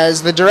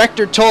 as the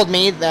director told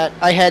me that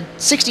I had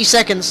 60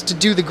 seconds to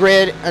do the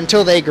grid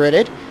until they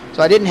gridded,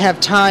 so I didn't have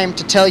time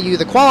to tell you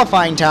the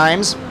qualifying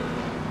times.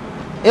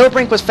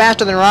 Ilbrink was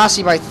faster than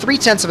Rossi by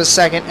 0.3 of a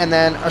second, and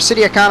then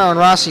Arcidiacono and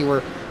Rossi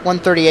were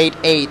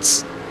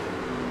 1:38.8.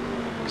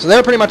 So they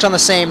were pretty much on the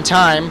same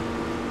time.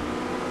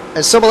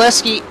 As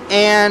Sobolewski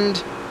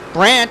and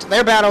Brandt,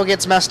 their battle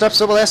gets messed up.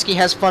 Sobolewski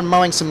has fun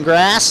mowing some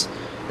grass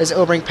as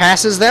Ilbrink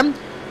passes them.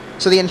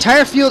 So the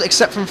entire field,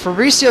 except from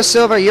Fabricio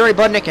Silva, Yuri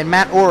Budnick, and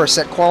Matt Orr,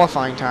 set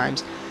qualifying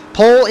times.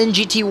 Pole in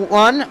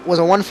GT1 was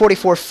a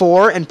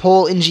 1:44.4, and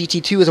pole in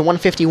GT2 is a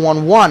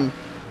 1:51.1.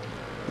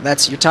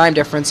 That's your time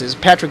differences.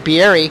 Patrick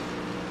Bieri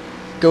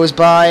goes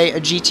by a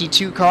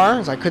GT2 car,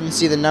 as I couldn't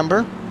see the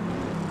number.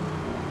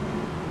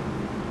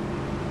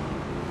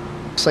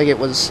 Looks like it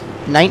was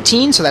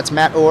 19, so that's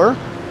Matt Orr.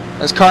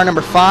 That's car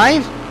number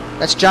 5.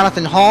 That's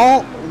Jonathan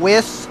Hall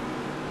with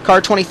car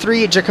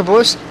 23,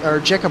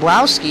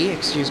 Jakubowski,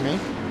 excuse me.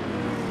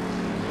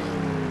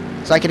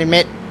 So I can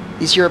admit,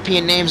 these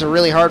European names are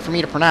really hard for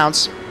me to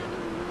pronounce.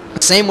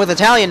 Same with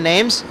Italian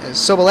names, as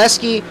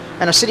Sobolewski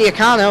and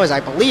Arcidiacono, as I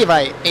believe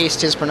I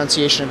aced his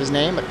pronunciation of his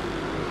name, but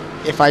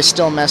if I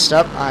still messed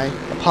up, I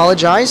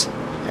apologize.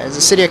 As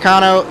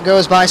Arcidiacono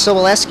goes by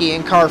Sobolewski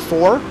in car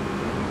 4.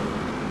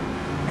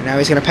 And now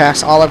he's going to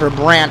pass Oliver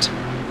Brandt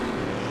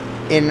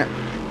in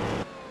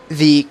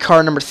the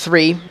car number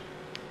 3.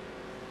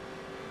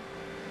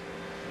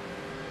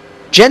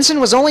 Jensen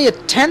was only a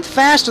 10th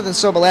faster than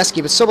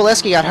Sobolewski, but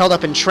Sobolewski got held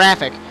up in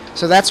traffic,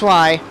 so that's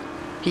why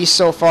he's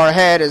so far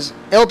ahead. As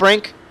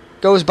Ilbrink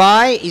goes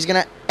by, he's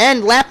going to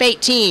end lap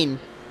 18.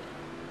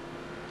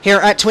 Here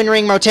at Twin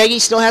Ring, Motegi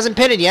still hasn't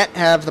pitted yet,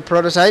 have the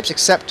prototypes,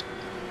 except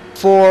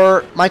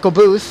for Michael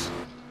Booth.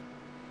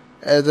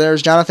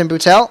 There's Jonathan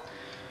Boutel.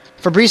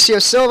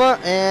 Fabricio Silva,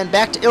 and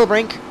back to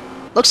Ilbrink.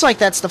 Looks like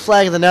that's the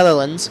flag of the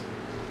Netherlands,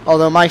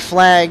 although my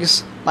flag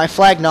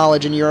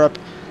knowledge in Europe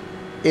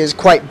is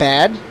quite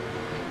bad,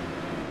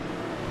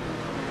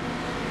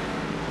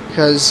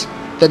 because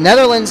the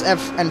Netherlands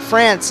and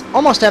France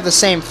almost have the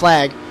same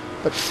flag,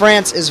 but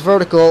France is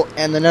vertical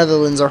and the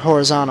Netherlands are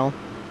horizontal.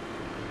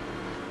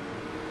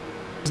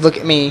 Look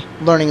at me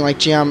learning like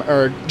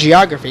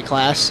geography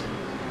class.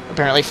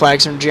 Apparently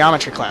flags are in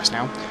geometry class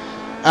now.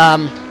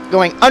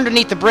 Going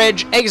underneath the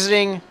bridge,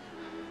 exiting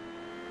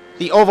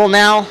the oval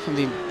now,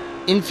 the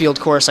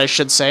infield course I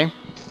should say,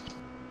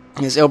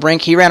 is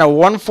Ilbrink. He ran a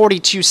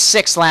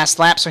 1:42.6 last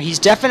lap, so he's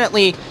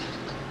definitely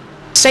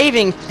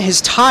saving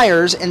his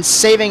tires and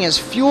saving his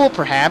fuel,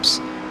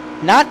 perhaps.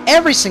 Not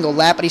every single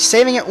lap, but he's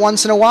saving it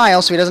once in a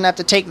while so he doesn't have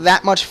to take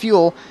that much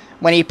fuel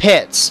when he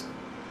pits.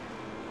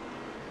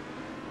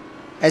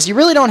 As you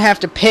really don't have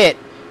to pit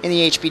in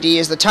the HPD,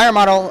 as the tire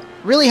model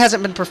really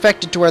hasn't been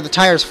perfected to where the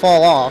tires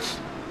fall off.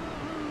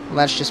 Well,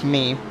 that's just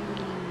me.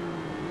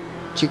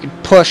 So you can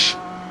push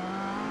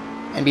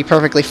and be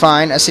perfectly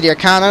fine.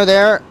 Arcidiacono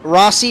there.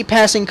 Rossi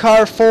passing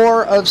car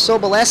 4 of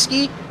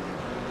Sobolewski.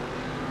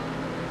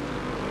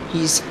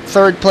 He's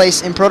 3rd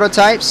place in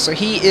prototypes, so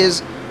he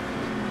is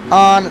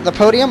on the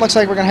podium. Looks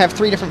like we're going to have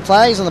 3 different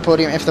flags on the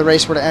podium if the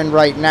race were to end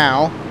right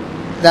now.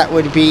 That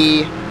would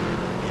be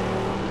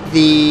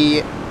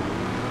the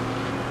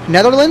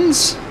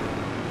Netherlands,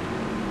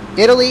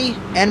 Italy,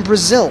 and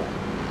Brazil.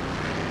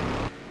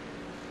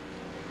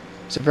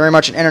 It's very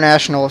much an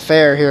international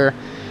affair here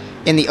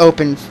in the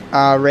open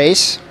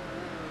race.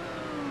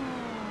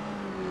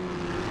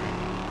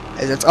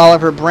 As it's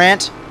Oliver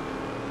Brandt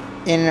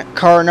in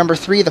car number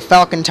 3, the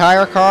Falcon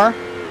Tire car.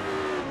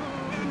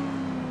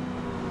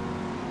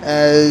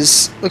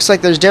 As looks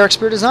like there's Derek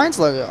Spear Designs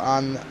logo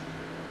on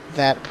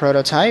that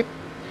prototype.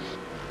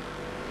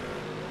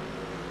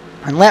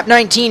 On lap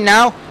 19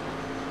 now.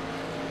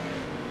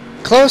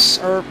 Close,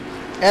 or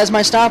as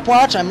my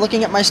stopwatch, I'm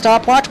looking at my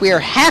stopwatch. We are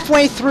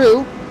halfway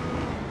through.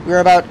 We're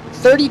about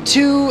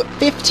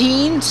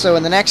 32:15, so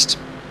in the next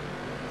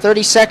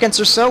 30 seconds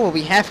or so, we'll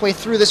be halfway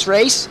through this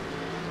race.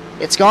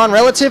 It's gone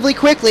relatively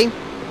quickly,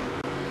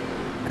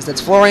 as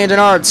that's Florian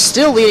Denard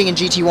still leading in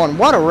GT1.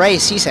 What a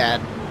race he's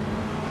had.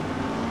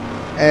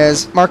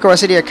 As Marco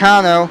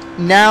Acediacano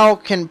now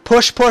can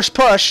push,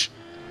 but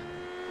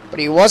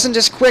he wasn't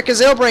as quick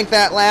as Ilbrink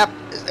that lap.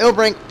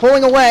 Ilbrink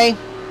pulling away.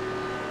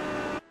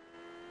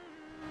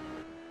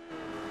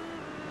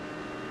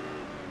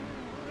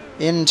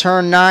 In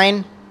turn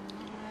 9,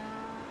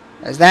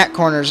 as that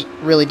corner's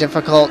really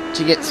difficult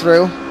to get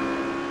through.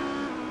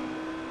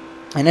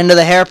 And into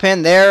the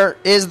hairpin, there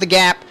is the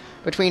gap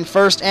between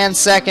first and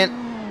second.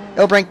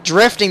 Ilbrink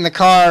drifting the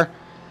car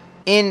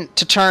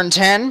into turn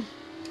 10.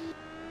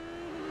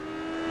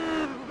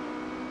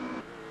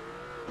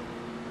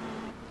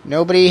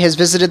 Nobody has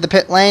visited the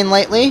pit lane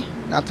lately,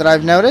 not that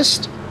I've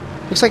noticed.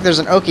 Looks like there's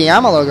an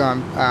Okayama logo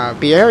on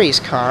Bieri's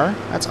car.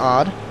 That's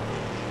odd.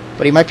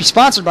 But he might be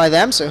sponsored by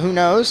them, so who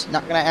knows?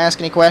 Not going to ask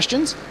any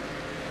questions.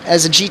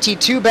 As a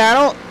GT2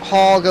 battle,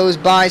 Hall goes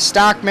by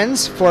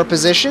Stockman's for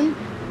position.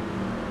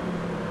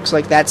 Looks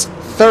like that's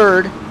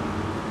third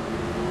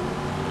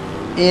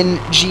in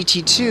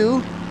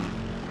GT2.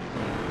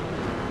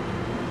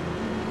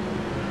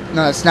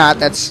 No, it's not.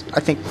 That's, I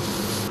think,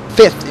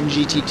 fifth in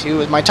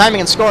GT2. As my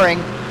timing and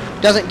scoring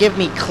doesn't give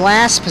me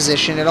class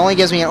position, it only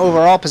gives me an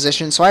overall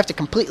position, so I have to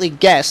completely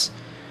guess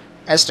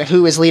as to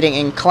who is leading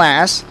in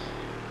class.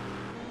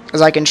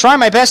 As I can try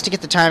my best to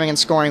get the timing and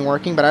scoring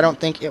working, but I don't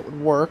think it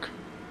would work.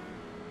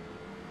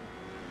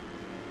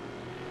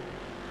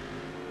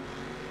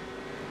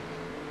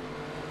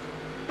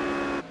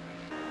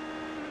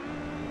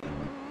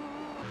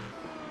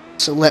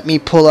 So let me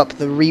pull up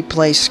the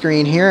replay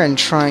screen here and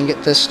try and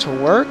get this to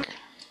work.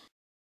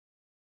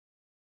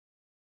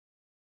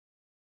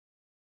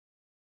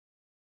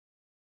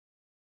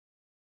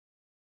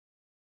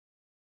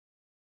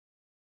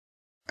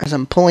 As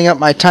I'm pulling up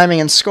my timing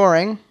and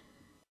scoring.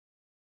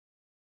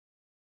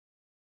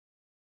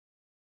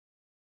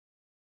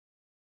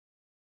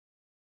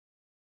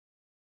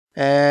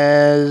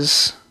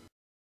 As...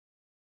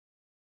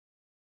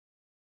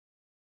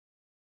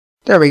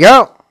 there we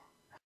go.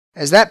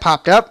 As that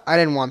popped up, I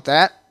didn't want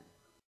that.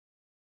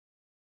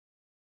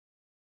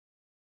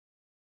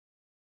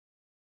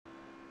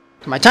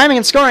 My timing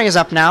and scoring is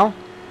up now.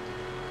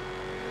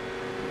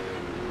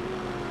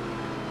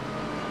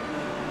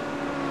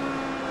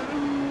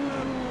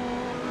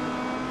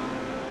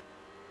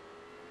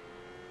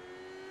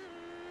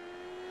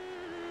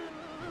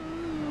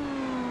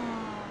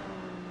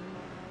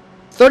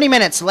 "30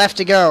 minutes left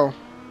to go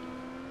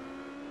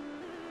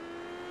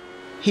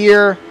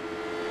here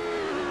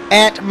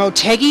at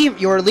Motegi.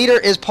 Your leader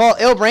is Paul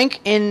Ilbrink.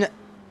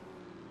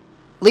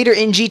 Leader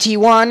in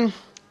GT1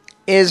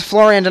 is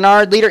Florian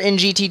Denard. Leader in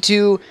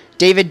GT2,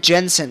 David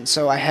Jensen."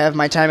 So I have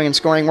my timing and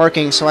scoring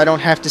working, so I don't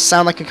have to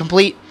sound like a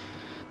complete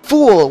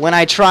fool when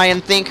I try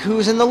and think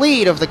who's in the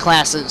lead of the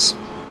classes.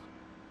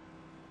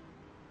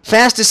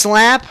 Fastest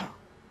lap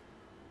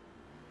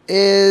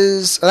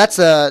is... oh, that's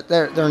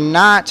they're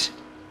not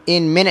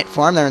in minute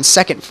form, they're in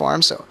second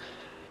form, so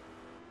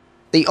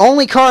the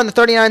only car in the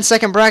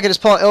 39-second bracket is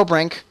Paul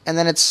Ilbrink, and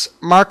then it's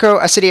Marco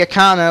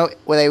Acediacano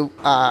with a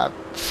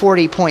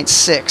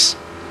 40.6.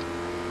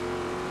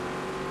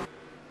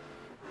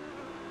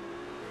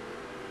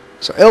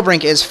 So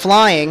Ilbrink is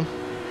flying.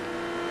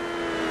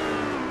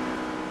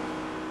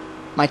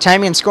 My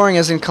timing and scoring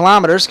is in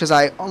kilometers, because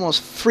I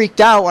almost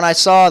freaked out when I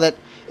saw that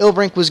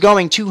Ilbrink was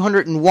going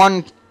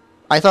 201.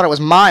 I thought it was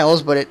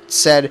miles, but it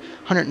said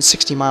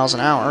 160 miles an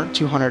hour,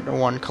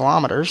 201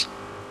 kilometers.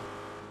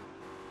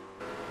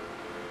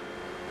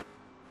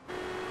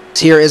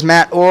 Here is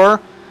Matt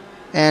Orr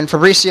and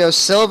Fabricio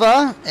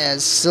Silva,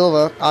 as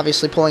Silva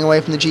obviously pulling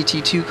away from the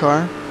GT2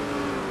 car.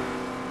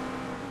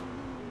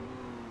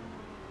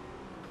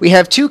 We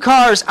have two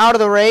cars out of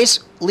the race,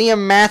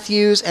 Liam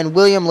Matthews and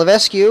William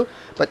Levesque,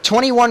 but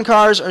 21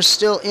 cars are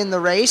still in the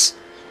race.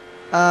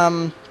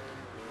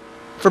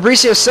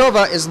 Fabricio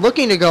Silva is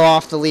looking to go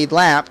off the lead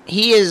lap.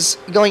 He is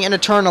going into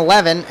turn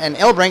 11, and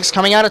Ilbrink's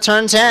coming out of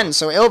turn 10.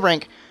 So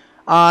Ilbrink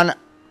on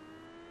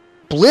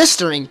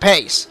blistering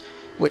pace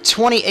with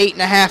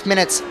 28.5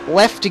 minutes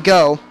left to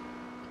go.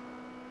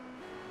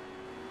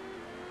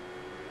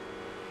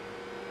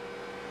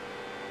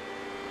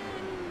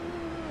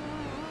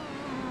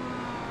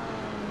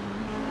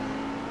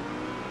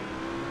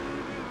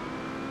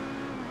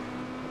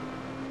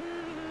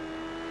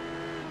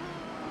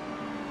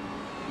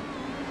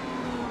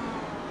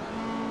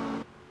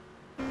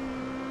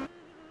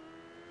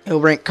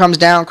 Ilbrink comes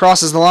down,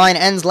 crosses the line,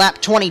 ends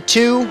lap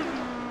 22.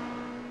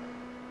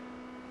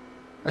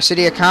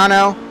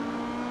 Acediacano.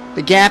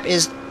 The gap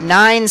is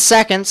 9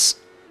 seconds.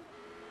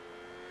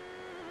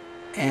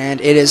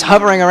 And it is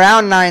hovering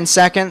around 9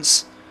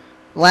 seconds.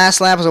 Last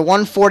lap was a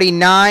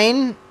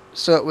 1:49.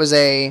 so it was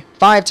a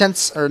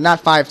 5/10, or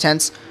not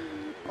 5/10,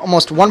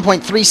 almost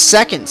 1.3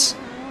 seconds,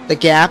 the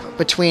gap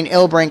between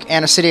Ilbrink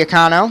and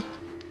Asidiakano.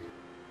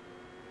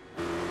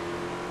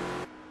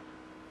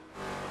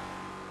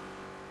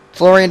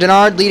 Florian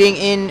Denard leading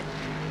in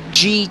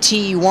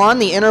GT1.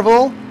 The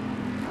interval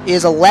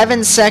is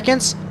 11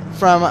 seconds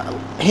from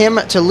him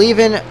to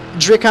Levin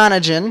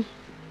Drikonogen,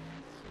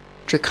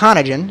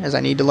 as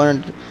I need to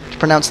learn to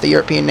pronounce the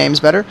European names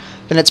better.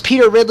 Then it's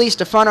Peter Ridley,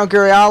 Stefano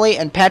Guriali,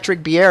 and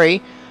Patrick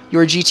Bieri,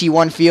 your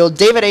GT1 field.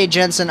 David A.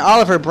 Jensen,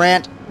 Oliver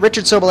Brandt,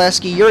 Richard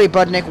Soboleski, Yuri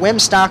Budnik, Wim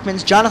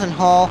Stockmans, Jonathan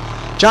Hall,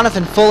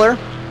 Jonathan Fuller,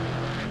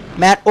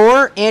 Matt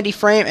Orr, Andy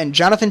Frame, and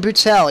Jonathan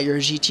Boutel, your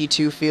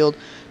GT2 field.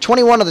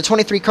 21 of the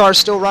 23 cars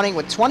still running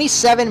with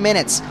 27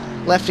 minutes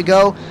left to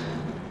go.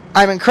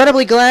 I'm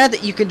incredibly glad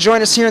that you could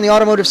join us here in the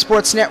Automotive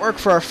Sports Network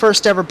for our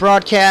first ever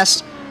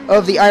broadcast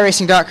of the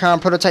iRacing.com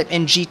Prototype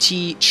and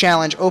GT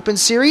Challenge Open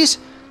Series,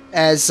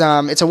 as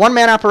it's a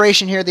one-man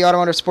operation here at the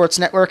Automotive Sports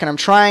Network, and I'm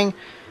trying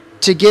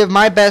to give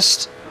my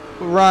best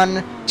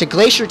run to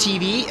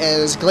GlacierTV,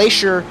 as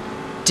Glacier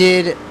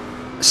did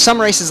some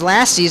races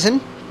last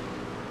season.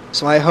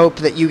 So I hope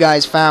that you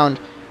guys found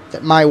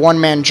that my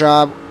one-man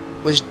job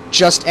was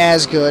just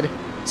as good.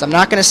 So I'm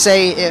not going to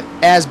say it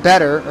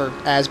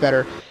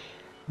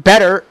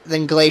better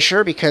than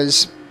Glacier,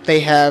 because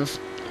they have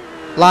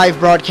live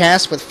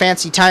broadcasts with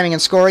fancy timing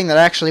and scoring that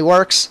actually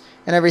works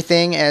and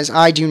everything, as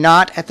I do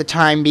not at the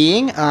time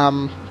being.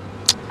 I'm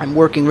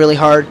working really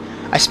hard.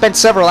 I spent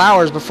several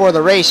hours before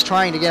the race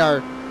trying to get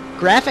our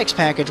graphics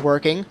package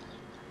working,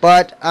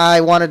 but I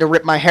wanted to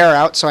rip my hair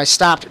out, so I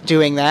stopped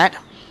doing that.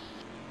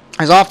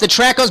 As off the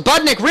track goes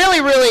Budnik,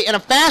 really in a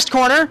fast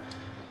corner.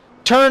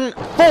 Turn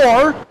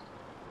 4.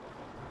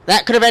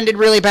 That could have ended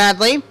really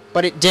badly,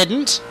 but it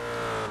didn't.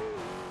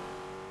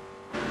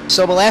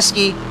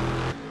 Soboleski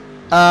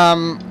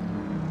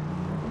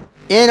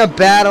in a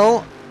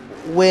battle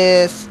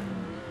with...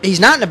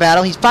 He's not in a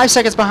battle. He's 5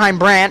 seconds behind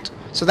Brandt,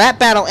 so that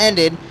battle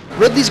ended.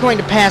 Ridley's going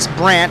to pass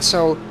Brandt,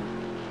 so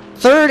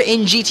third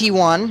in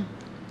GT1,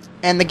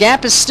 and the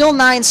gap is still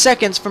 9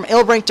 seconds from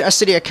Ilbrink to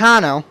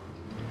Asidiakano,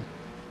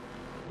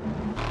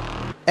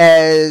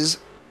 as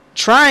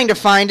trying to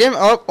find him,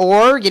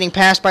 or getting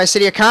passed by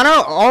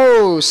Asidiakano.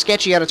 Oh,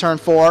 sketchy out of turn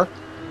 4.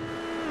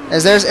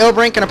 As there's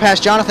Ilbrink going to pass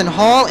Jonathan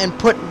Hall and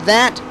put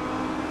that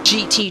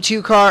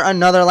GT2 car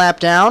another lap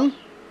down.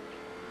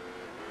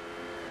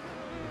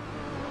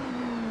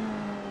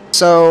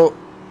 So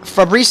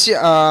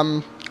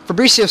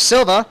Fabricio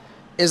Silva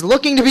is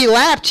looking to be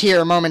lapped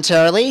here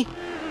momentarily.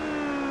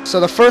 So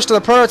the first of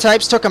the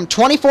prototypes took him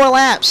 24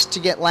 laps to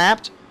get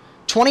lapped.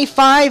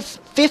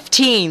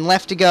 25:15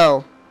 left to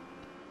go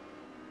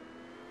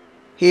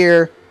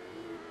here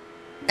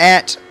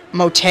at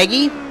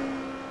Motegi.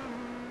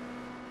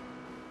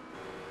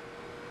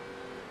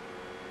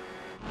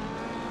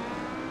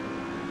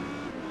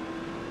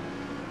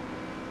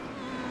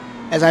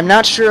 As I'm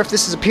not sure if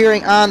this is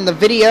appearing on the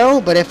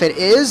video, but if it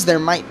is, there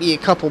might be a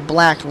couple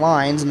black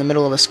lines in the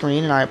middle of the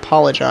screen, and I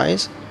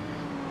apologize.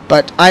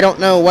 But I don't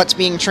know what's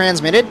being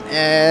transmitted,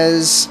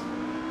 as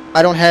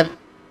I don't have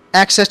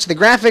access to the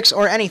graphics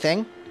or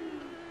anything.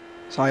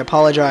 So I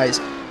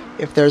apologize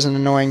if there's an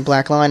annoying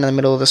black line in the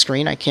middle of the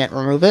screen. I can't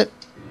remove it.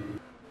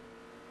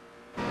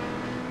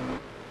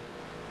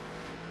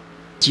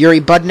 It's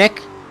Yuri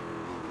Budnik,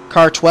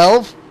 car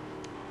 12.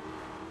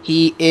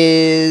 He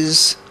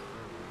is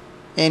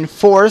in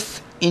 4th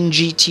in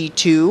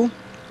GT2.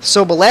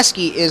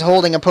 Soboleski is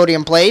holding a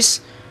podium place,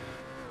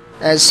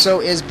 as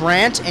so is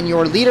Brandt, and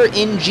your leader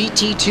in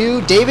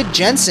GT2, David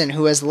Jensen,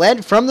 who has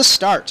led from the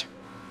start.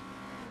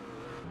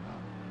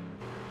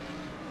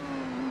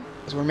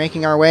 As we're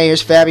making our way,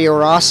 here's Fabio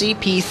Rossi,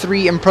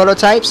 P3 in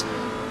prototypes,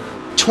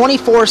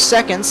 24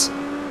 seconds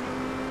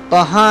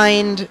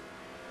behind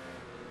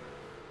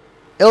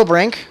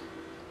Ilbrink,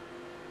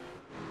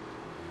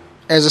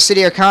 as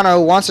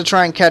Asidiakano wants to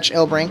try and catch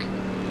Ilbrink,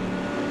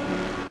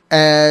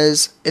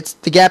 as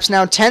the gap's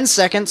now 10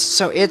 seconds,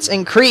 so it's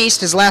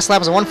increased. His last lap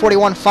was a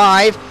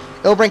 141.5,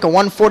 Ilbrink a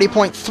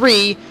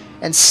 140.3,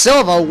 and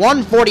Silva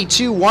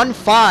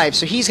 142.15,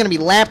 so he's going to be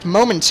lapped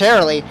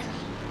momentarily,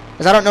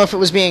 as I don't know if it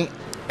was being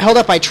held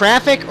up by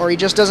traffic or he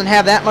just doesn't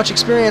have that much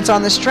experience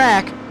on this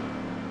track.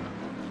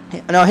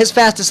 No, his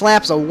fastest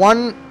lap's a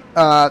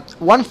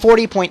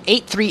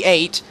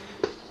 140.838,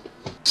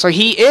 so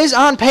he is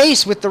on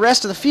pace with the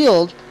rest of the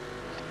field.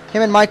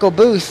 Him and Michael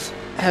Booth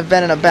have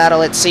been in a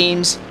battle, it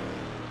seems,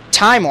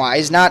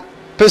 time-wise, not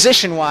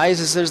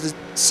position-wise, as there's the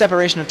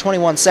separation of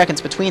 21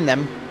 seconds between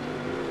them.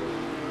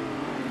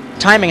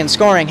 Timing and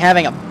scoring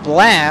having a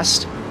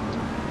blast,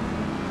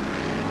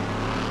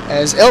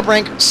 as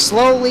Ilbrink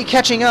slowly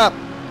catching up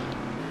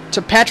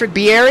to Patrick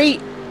Bieri,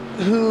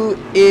 who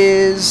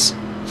is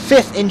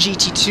 5th in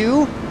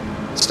GT2.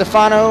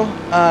 Stefano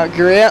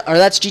Guerrero, or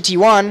that's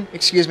GT1,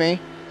 excuse me.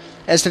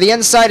 As to the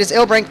inside is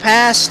Ilbrink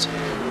past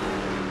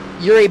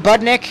Yuri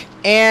Budnik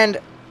and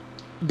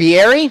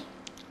Bieri.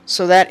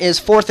 So that is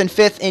 4th and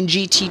 5th in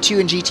GT2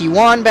 and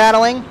GT1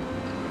 battling.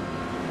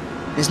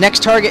 His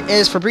next target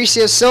is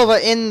Fabricio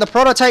Silva in the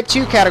Prototype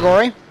 2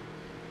 category.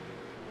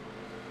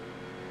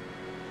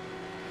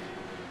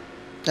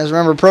 As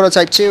remember,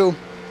 Prototype 2,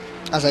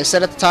 as I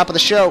said at the top of the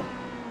show,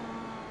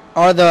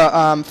 are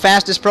the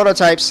fastest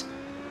prototypes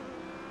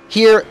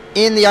here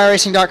in the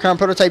iRacing.com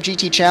Prototype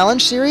GT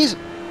Challenge series.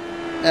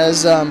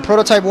 As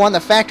Prototype 1,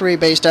 the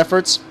factory-based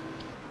efforts,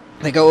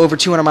 they go over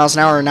 200 miles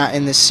an hour, are not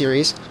in this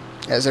series.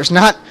 As there's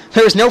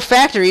no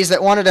factories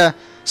that wanted to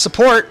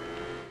support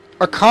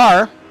a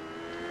car.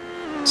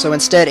 So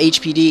instead,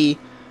 HPD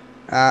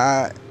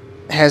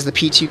has the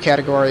P2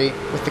 category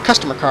with the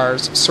customer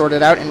cars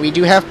sorted out, and we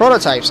do have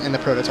prototypes in the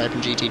Prototype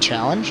and GT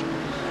Challenge.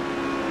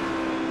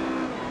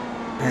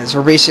 As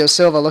Fabricio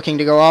Silva looking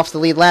to go off the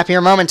lead lap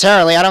here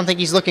momentarily. I don't think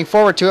he's looking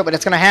forward to it, but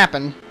it's going to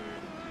happen.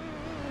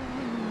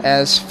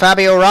 As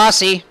Fabio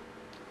Rossi,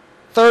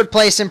 third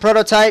place in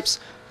prototypes,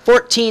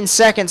 14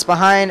 seconds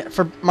behind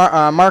for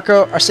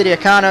Marco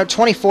Arcidiacano,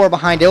 24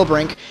 behind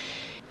Ilbrink.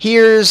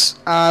 Here's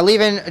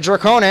Levin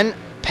Drakonen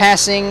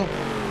passing,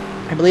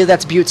 I believe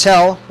that's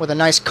Butel, with a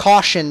nice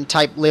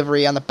caution-type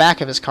livery on the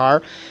back of his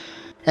car.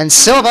 And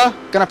Silva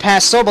going to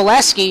pass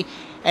Soboleski,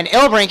 and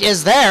Ilbrink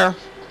is there.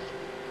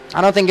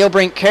 I don't think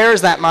Ilbrink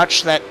cares that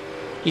much that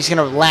he's going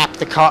to lap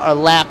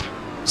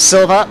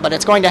Silva, but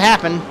it's going to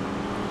happen,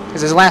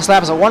 because his last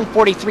lap is a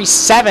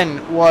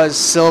 1:43.7 was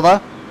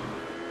Silva.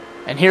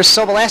 And here's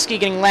Soboleski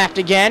getting lapped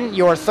again,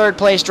 your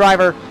third-place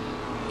driver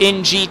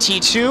in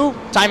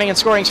GT2. Timing and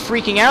scoring's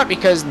freaking out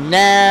because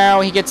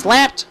now he gets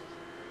lapped.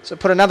 So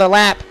put another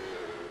lap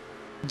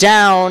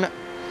down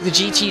the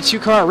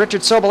GT2 car,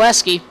 Richard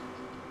Soboleski.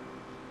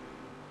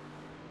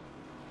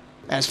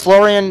 As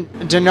Florian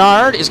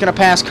Denard is going to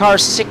pass car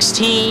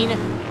 16,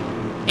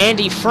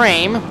 Andy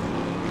Frame.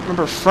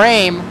 Remember,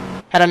 Frame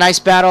had a nice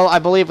battle, I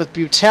believe, with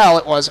Butel.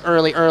 It was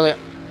early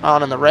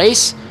on in the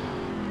race.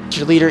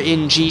 Your leader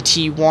in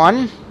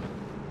GT1.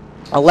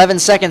 11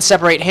 seconds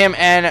separate him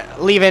and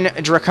Levin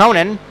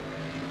Drakonen.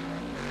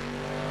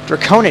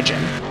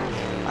 Draconigen,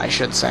 I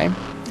should say.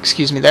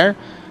 Excuse me there.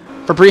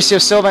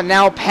 Fabricio Silva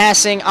now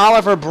passing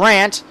Oliver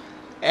Brandt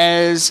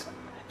as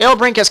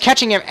Ilbrink is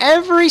catching him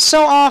every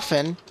so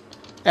often,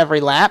 every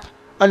lap,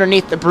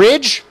 underneath the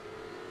bridge.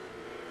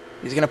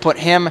 He's going to put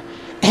him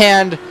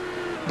and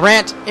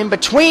Brandt in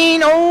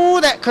between. Oh,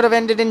 that could have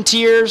ended in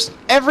tears.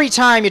 Every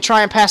time you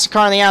try and pass a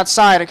car on the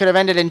outside, it could have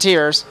ended in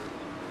tears.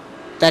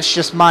 That's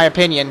just my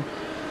opinion.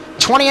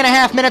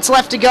 20.5 minutes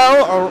left to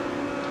go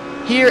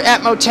here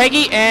at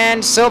Motegi,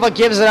 and Silva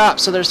gives it up.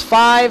 So there's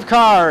 5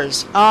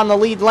 cars on the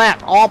lead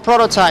lap, all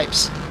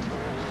prototypes.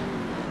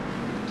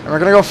 And we're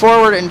going to go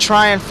forward and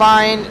try and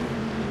find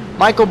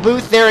Michael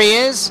Booth. There he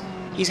is.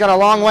 He's got a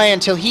long way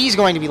until he's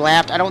going to be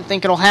lapped. I don't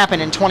think it'll happen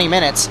in 20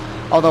 minutes.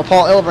 Although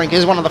Paul Ilbrink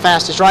is one of the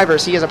fastest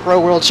drivers. He is a Pro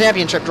World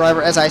Championship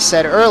driver, as I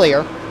said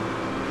earlier.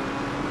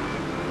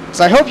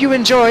 So I hope you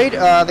enjoyed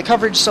the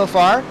coverage so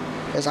far,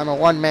 as I'm a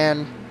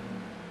one-man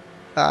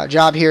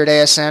job here at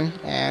ASN.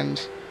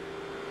 And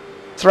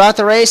throughout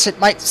the race, it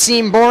might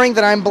seem boring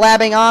that I'm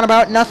blabbing on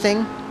about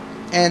nothing.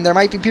 And there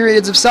might be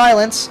periods of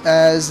silence,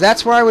 as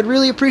that's where I would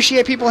really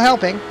appreciate people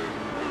helping.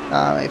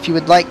 If you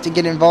would like to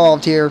get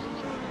involved here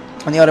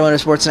on the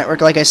Automotive Sports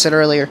Network, like I said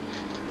earlier,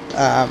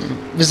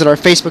 visit our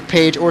Facebook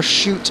page or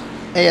shoot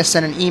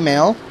ASN an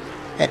email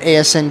at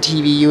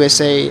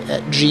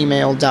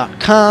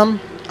asntvUSA@gmail.com.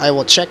 I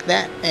will check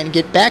that and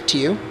get back to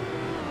you.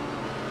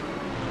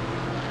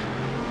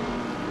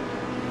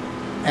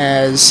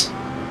 As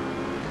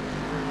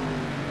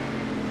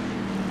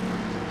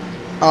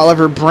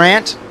Oliver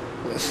Brandt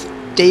with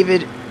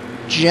David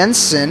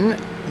Jensen,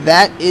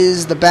 that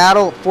is the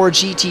battle for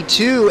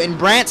GT2, and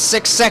Brandt's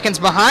 6 seconds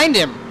behind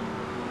him.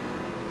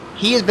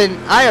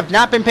 I have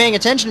not been paying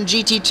attention to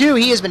GT2.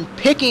 He has been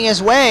picking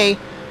his way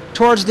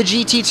towards the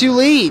GT2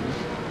 lead.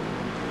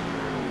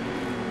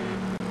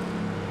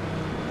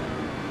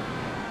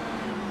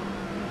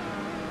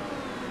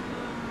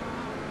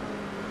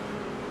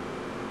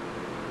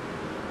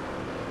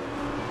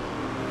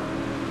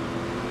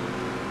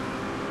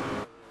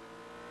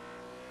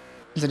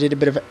 I did a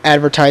bit of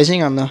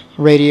advertising on the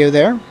radio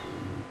there.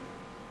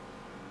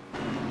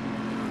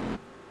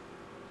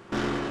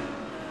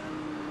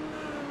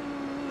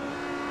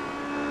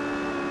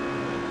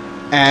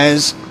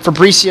 As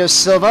Fabricio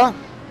Silva,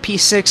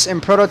 P6 in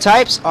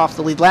prototypes, off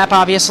the lead lap,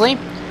 obviously.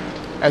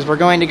 As we're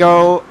going to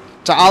go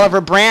to Oliver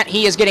Brandt,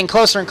 he is getting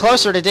closer and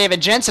closer to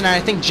David Jensen, and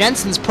I think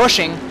Jensen's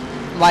pushing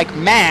like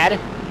mad.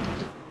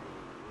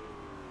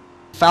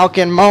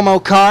 Falcon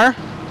Momo car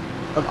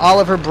of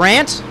Oliver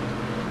Brandt.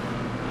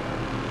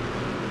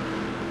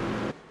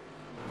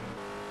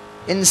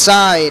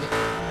 Inside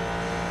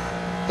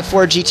the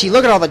Ford GT.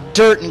 Look at all the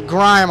dirt and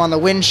grime on the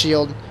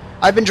windshield.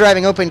 I've been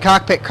driving open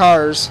cockpit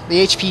cars,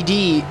 the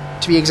HPD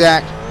to be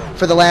exact,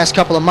 for the last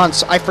couple of months.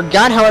 So I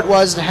forgot how it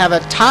was to have a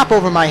top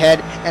over my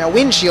head and a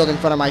windshield in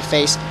front of my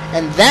face,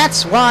 and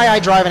that's why I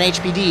drive an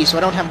HPD, so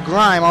I don't have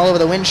grime all over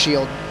the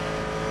windshield.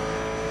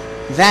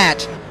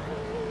 That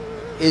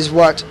is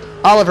what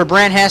Oliver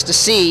Brandt has to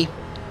see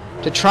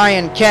to try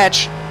and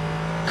catch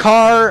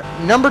car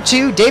number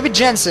 2, David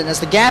Jensen, as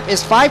the gap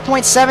is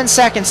 5.7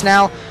 seconds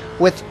now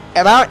with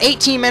about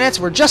 18 minutes.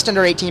 We're just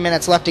under 18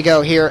 minutes left to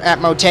go here at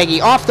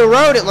Motegi. Off the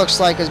road, it looks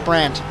like, is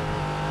Brandt.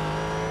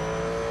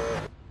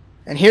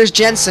 And here's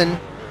Jensen.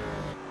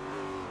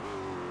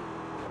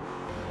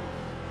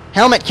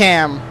 Helmet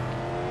cam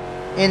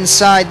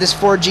inside this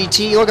Ford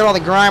GT. Look at all the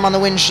grime on the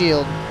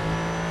windshield.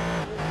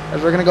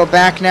 As we're going to go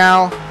back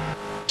now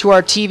to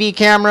our TV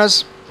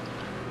cameras.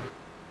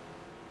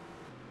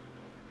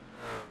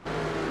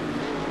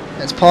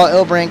 As Paul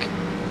Ilbrink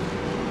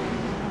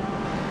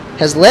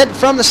has led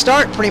from the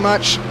start pretty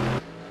much.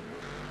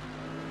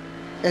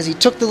 As he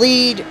took the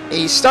lead,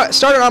 he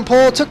started on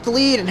pole, took the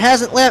lead, and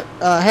hasn't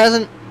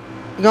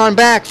gone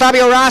back.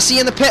 Fabio Rossi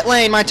in the pit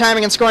lane. My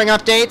timing and scoring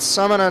updates.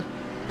 So I'm going to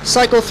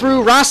cycle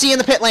through. Rossi in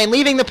the pit lane,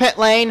 leaving the pit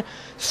lane.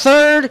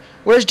 Third,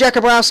 where's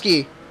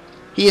Jakubowski?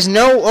 He's in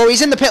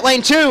the pit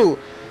lane too.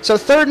 So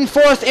third and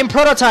fourth in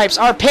prototypes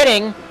are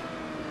pitting.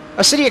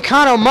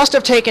 Acitiacano must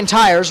have taken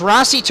tires.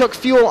 Rossi took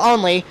fuel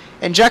only.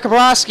 And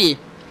Jakubowski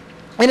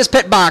in his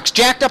pit box,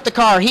 jacked up the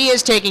car. He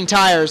is taking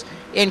tires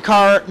in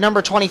car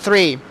number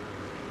 23.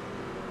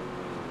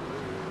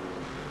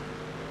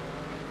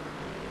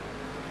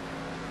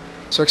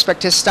 So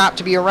expect his stop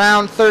to be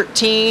around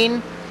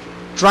 13.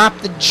 Drop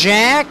the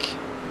jack.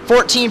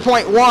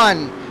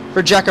 14.1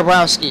 for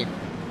Jakubowski.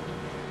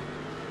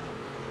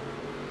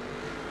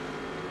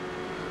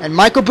 And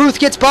Michael Booth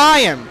gets by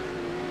him.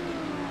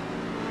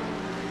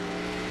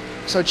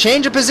 So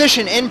change of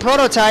position in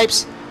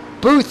prototypes.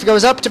 Booth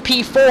goes up to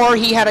P4.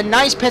 He had a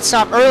nice pit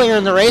stop earlier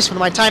in the race when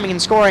my timing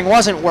and scoring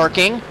wasn't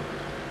working.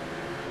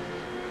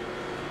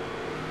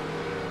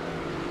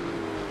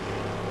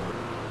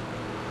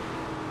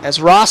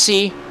 As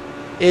Rossi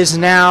is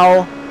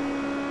now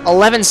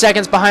 11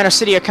 seconds behind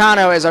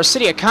Acitiacano, as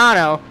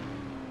Acitiacano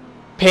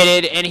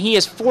pitted, and he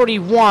is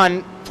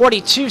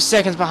 42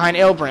 seconds behind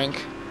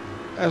Ilbrink.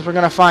 As we're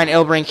going to find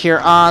Ilbrink here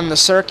on the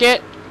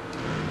circuit.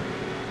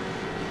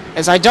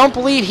 As I don't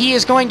believe he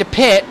is going to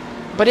pit,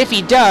 but if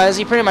he does,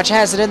 he pretty much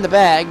has it in the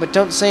bag, but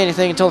don't say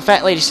anything until the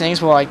fat lady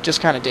sings. Well, I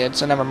just kind of did,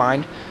 so never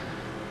mind.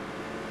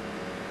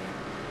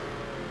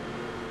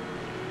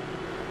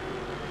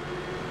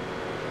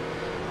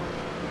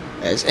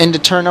 As into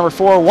turn number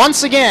 4,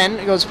 once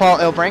again goes Paul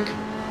Ilbrink.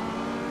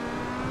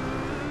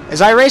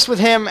 As I raced with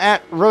him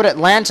at Road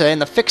Atlanta in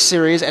the Fixed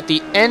Series at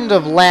the end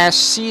of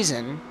last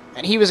season,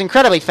 and he was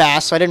incredibly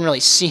fast, so I didn't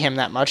really see him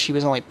that much. He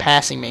was only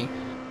passing me.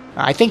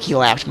 I think he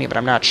lapped me, but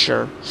I'm not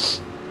sure.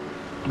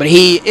 But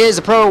he is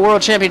a Pro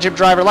World Championship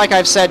driver, like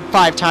I've said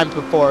 5 times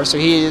before, so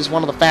he is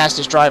one of the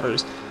fastest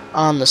drivers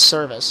on the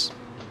service.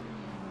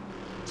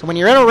 So when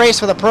you're in a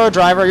race with a pro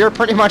driver, you're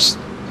pretty much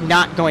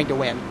not going to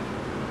win,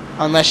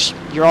 unless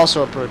you're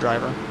also a pro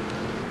driver.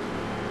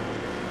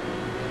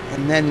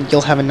 And then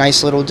you'll have a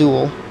nice little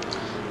duel.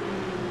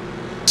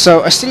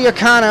 So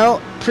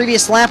Acitiacano,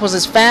 previous lap was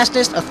his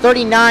fastest, a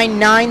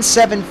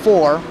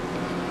 39.974.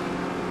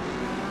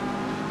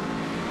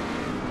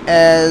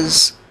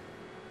 As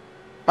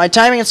my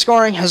timing and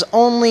scoring has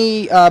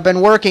only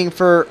been working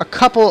for a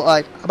couple,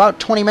 about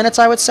 20 minutes,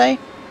 I would say.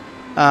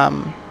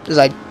 Because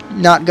I'm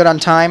not good on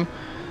time.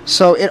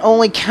 So it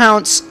only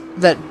counts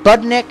that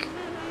Budnick,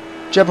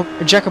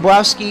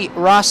 Jakubowski,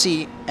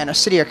 Rossi, and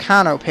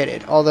Acitiacano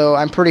pitted. Although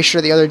I'm pretty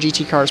sure the other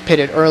GT cars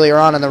pitted earlier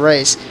on in the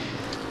race.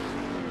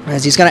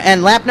 As he's going to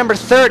end lap number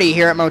 30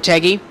 here at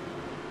Motegi.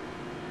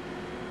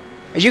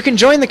 As you can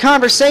join the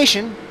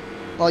conversation.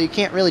 Well, you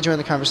can't really join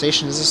the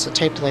conversation. This is a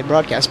tape delay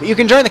broadcast. But you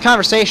can join the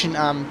conversation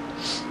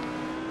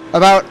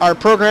about our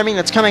programming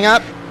that's coming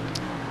up.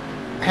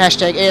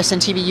 Hashtag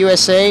ASNTV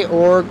USA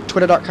or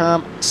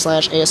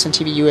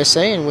twitter.com/ASNTV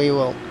USA. And we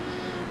will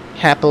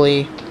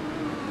happily,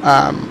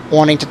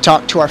 wanting to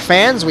talk to our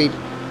fans. We'd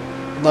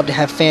love to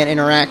have fan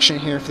interaction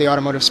here for the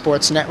Automotive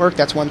Sports Network.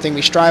 That's one thing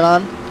we strive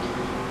on.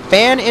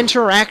 Fan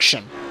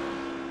interaction.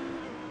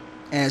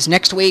 As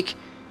next week,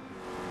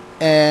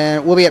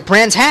 we'll be at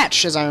Brands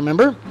Hatch, as I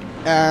remember.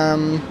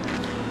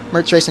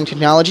 Mertz Racing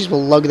Technologies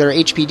will lug their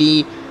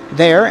HPD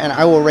there, and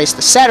I will race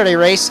the Saturday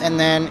race, and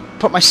then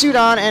put my suit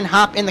on and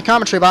hop in the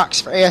commentary box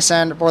for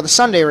ASN for the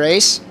Sunday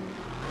race,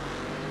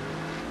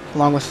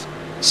 along with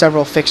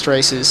several fixed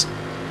races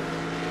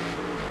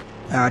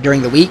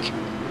during the week.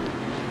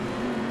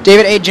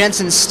 David A.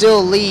 Jensen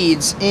still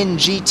leads in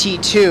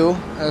GT2,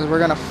 as we're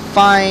going to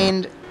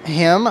find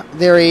him.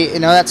 There he,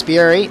 no, that's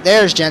Bieri.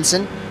 There's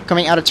Jensen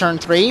coming out of turn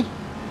 3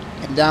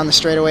 and down the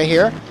straightaway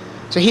here.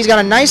 So he's got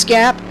a nice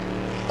gap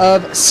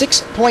of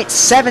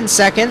 6.7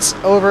 seconds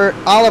over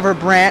Oliver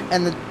Brandt,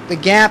 and the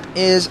gap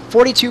is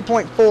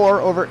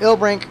 42.4 over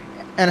Ilbrink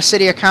and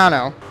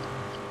Acitiacano.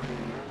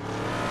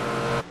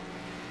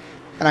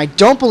 And I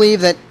don't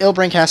believe that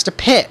Ilbrink has to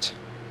pit,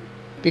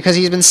 because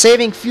he's been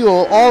saving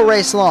fuel all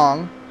race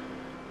long.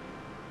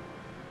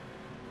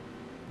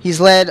 He's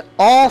led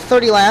all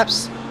 30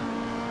 laps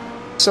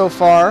so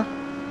far.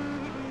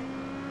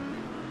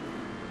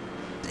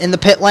 In the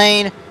pit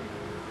lane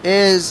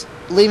is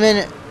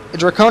Levin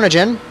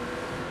Draconogen.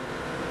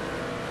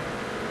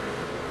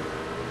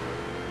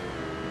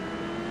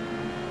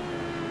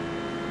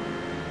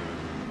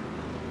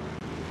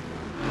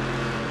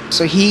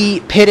 So he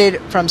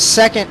pitted from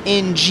second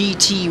in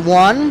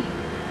GT1.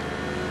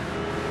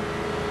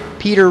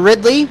 Peter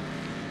Ridley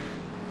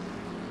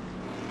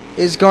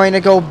is going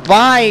to go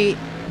by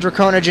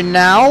Draconogen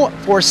now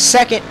for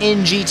second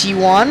in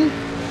GT1.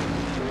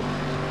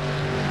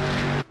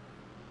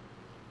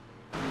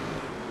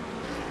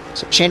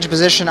 So change of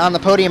position on the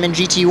podium in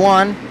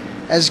GT1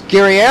 as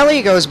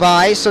Guerrieri goes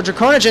by. So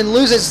Draconogen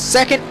loses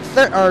second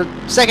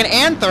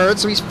and third,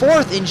 so he's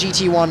fourth in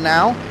GT1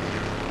 now.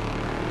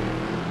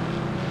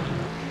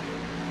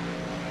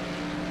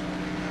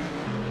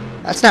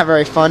 That's not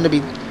very fun to be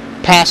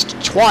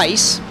passed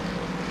twice.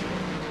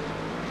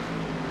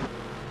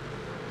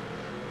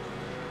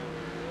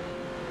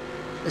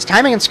 His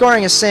timing and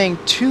scoring is saying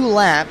 2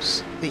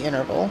 laps, the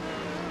interval.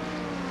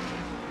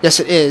 Yes,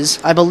 it is.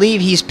 I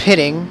believe he's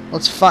pitting.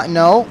 Let's find...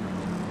 No.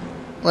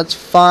 Let's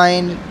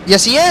find...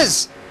 Yes, he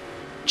is!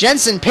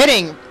 Jensen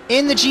pitting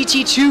in the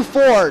GT2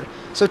 Ford.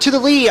 So to the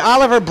lead,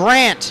 Oliver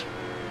Brandt.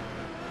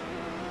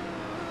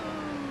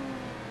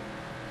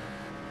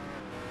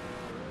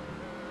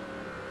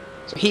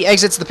 So he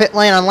exits the pit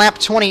lane on lap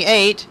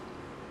 28.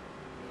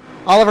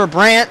 Oliver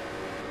Brandt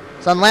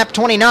is on lap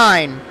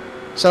 29.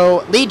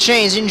 So lead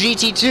change in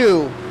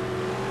GT2.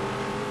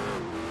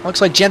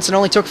 Looks like Jensen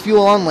only took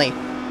fuel only.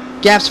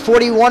 Gap's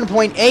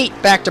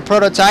 41.8 back to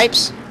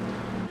prototypes.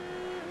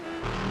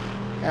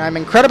 And I'm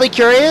incredibly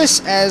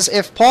curious as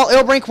if Paul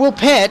Ilbrink will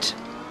pit.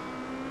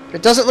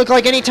 It doesn't look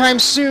like anytime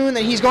soon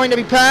that he's going to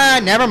be...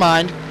 never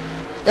mind.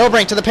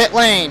 Ilbrink to the pit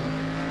lane.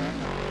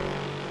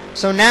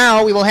 So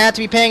now we will have to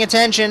be paying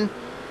attention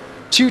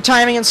to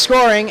timing and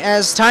scoring,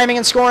 as timing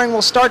and scoring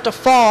will start to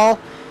fall.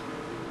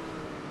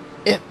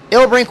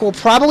 Ilbrink will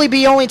probably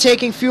be only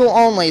taking fuel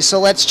only, so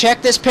let's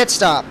check this pit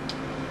stop.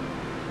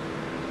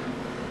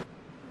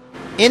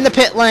 In the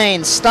pit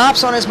lane,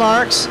 stops on his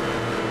marks,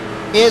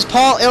 is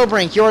Paul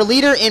Ilbrink, your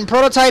leader in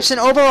prototypes and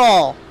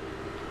overall.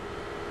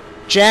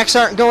 Jacks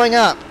aren't going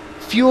up.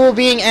 Fuel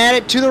being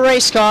added to the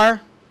race car.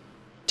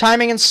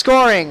 Timing and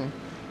scoring.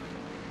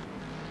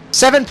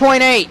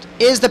 7.8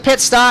 is the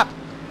pit stop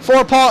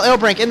for Paul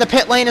Ilbrink. In the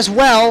pit lane as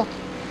well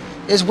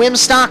is Wim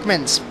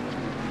Stockmans.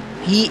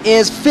 He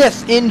is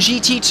 5th in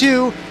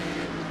GT2,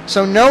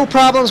 so no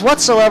problems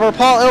whatsoever.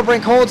 Paul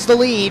Ilbrink holds the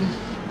lead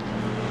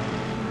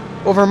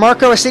over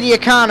Marco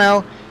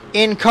Acitiacano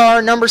in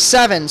car number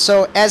 7.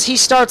 So as he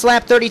starts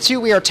lap 32,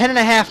 we are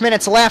 10.5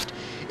 minutes left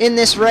in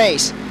this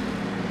race.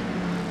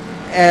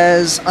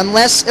 As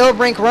unless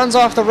Ilbrink runs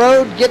off the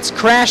road, gets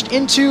crashed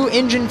into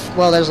engine...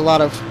 Well, there's a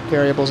lot of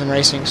variables in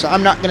racing, so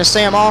I'm not going to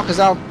say them all because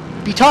I'll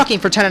be talking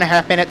for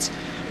 10.5 minutes.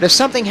 But if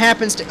something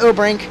happens to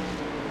Ilbrink,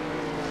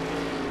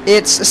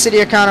 it's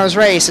Acitiacano's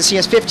race, as he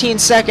has 15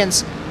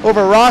 seconds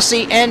over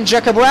Rossi, and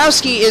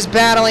Jakubowski is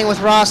battling with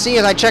Rossi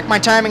as I check my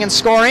timing and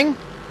scoring.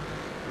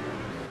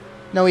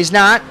 No, he's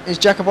not. Is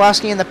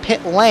Jakubowski in the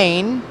pit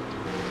lane?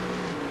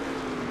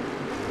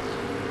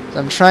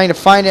 I'm trying to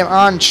find him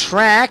on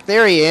track.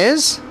 There he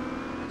is.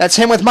 That's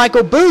him with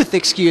Michael Booth,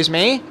 excuse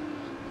me.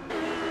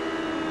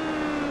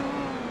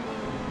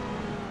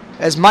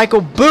 As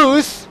Michael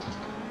Booth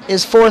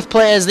is 4th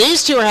place, as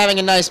these two are having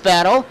a nice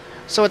battle.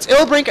 So it's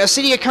Ilbrink,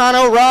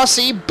 Acitiacano,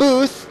 Rossi,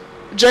 Booth,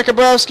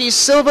 Jakubowski,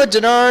 Silva,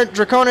 Denard,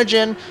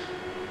 Draconogen,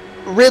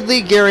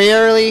 Ridley,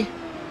 Guerrieri,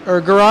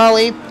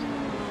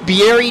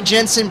 Bieri,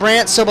 Jensen,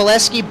 Brandt,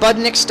 Soboleski,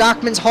 Budnick,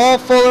 Stockmans, Hall,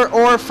 Fuller,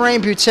 Orr,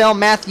 Frame, Butel,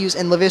 Matthews,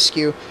 and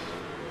Leviscu.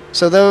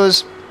 So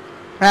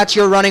that's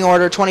your running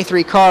order,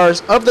 23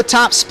 cars of the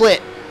top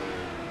split.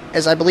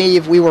 As I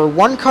believe we were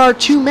 1 car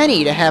too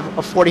many to have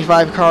a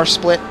 45-car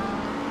split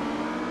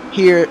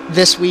here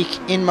this week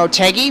in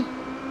Motegi.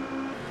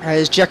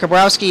 As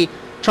Jakubowski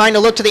trying to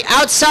look to the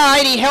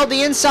outside, he held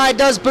the inside,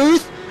 does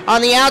Booth.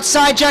 On the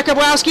outside,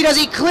 Jakubowski, does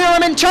he clear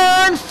him in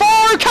turn 4,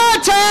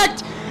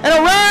 contact! And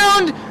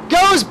around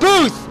goes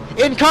Booth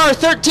in car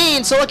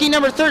 13. So lucky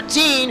number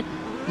 13,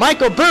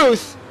 Michael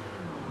Booth,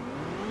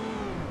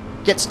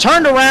 gets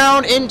turned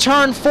around in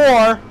turn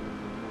 4.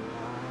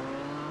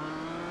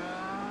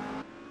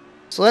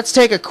 So let's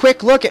take a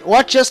quick look at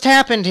what just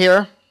happened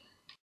here.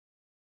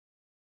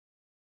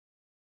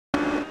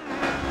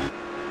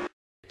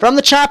 From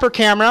the chopper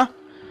camera,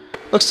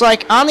 looks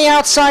like on the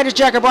outside is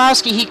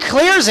Jakubowski. He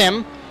clears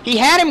him. He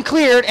had him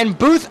cleared, and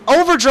Booth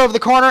overdrove the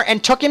corner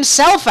and took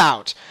himself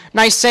out.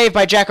 Nice save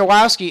by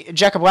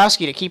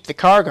Jakubowski to keep the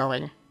car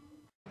going.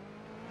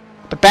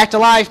 But back to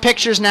live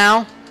pictures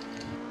now.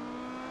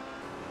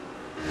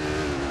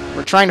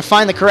 We're trying to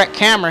find the correct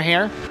camera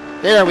here.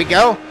 There we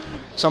go.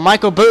 So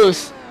Michael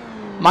Booth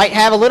might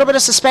have a little bit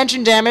of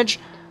suspension damage,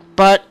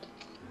 but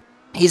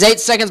he's 8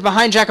 seconds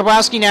behind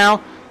Jakubowski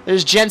now.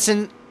 There's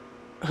Jensen,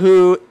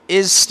 who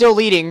is still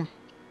leading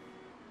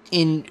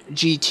in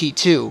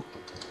GT2.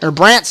 Or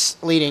Brandt's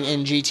leading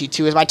in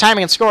GT2, as my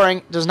timing and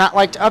scoring does not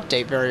like to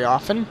update very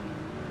often.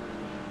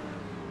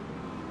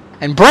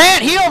 And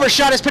Brandt, he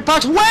overshot his pit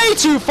box way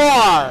too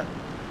far!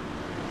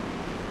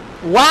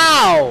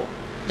 Wow!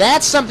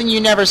 That's something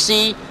you never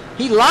see.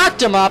 He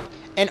locked him up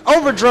and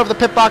overdrove the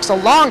pit box a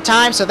long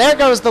time, so there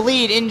goes the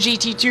lead in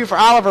GT2 for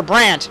Oliver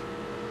Brandt.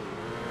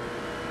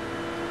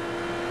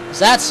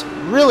 So that's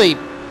really,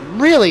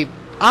 really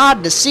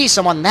odd to see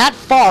someone that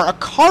far, a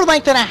car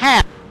length and a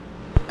half,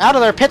 out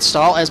of their pit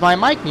stall as my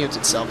mic mutes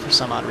itself for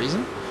some odd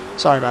reason.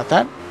 Sorry about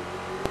that.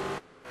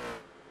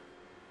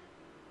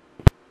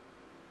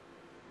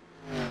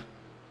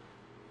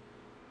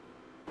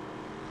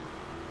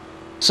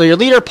 So your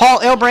leader, Paul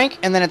Ilbrink,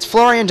 and then it's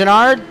Florian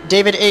Denard,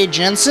 David A.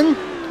 Jensen,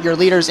 your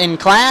leaders in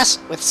class,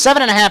 with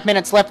 7.5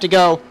 minutes left to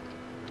go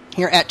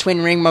here at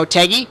Twin Ring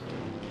Motegi.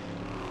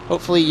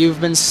 Hopefully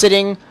you've been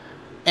sitting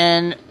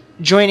and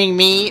joining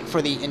me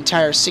for the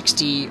entire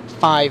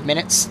 65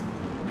 minutes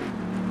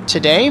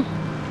today.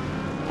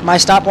 My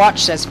stopwatch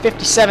says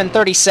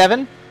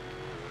 57:37,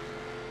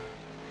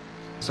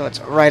 so it's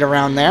right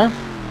around there.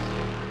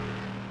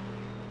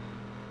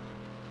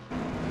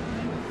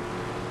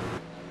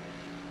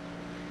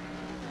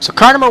 So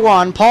car number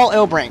 1, Paul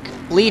Ilbrink,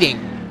 leading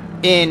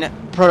in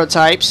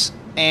prototypes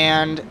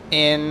and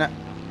in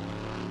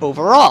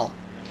overall,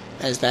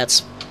 as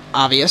that's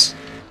obvious.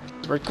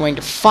 We're going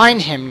to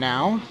find him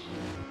now.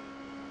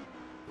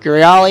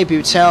 Guriali,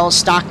 Butel,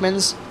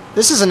 Stockmans.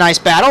 This is a nice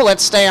battle.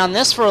 Let's stay on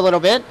this for a little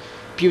bit.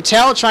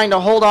 Butel trying to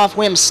hold off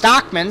Wim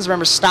Stockmans.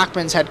 Remember,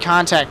 Stockmans had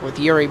contact with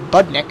Yuri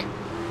Budnik.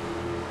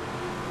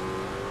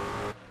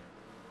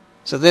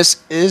 So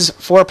this is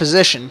for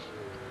position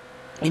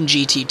in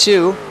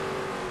GT2.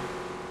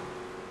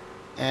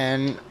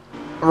 And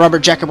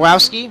Robert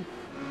Jakubowski,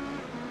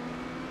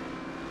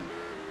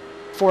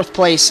 4th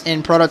place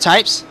in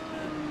prototypes.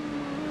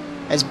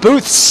 As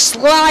Booth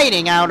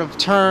sliding out of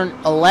turn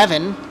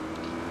 11.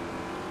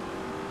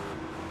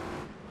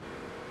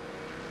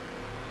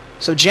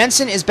 So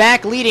Jensen is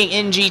back leading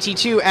in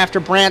GT2 after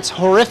Brandt's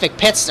horrific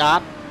pit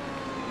stop.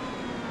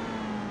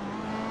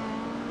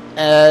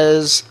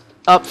 As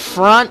up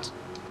front,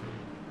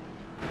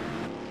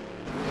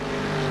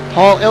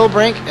 Paul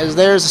Ilbrink, as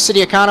there's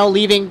Sidiacano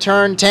leaving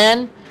turn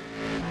 10.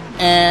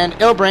 And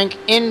Ilbrink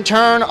in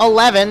turn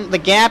 11. The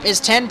gap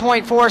is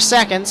 10.4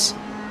 seconds.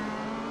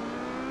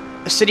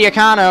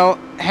 Sidiacano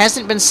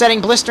hasn't been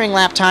setting blistering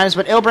lap times,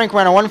 but Ilbrink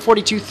ran a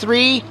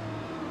 1:42.3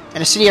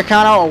 and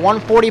Sidiacano a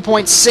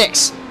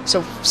 1:40.6.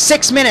 So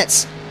 6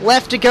 minutes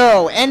left to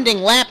go, ending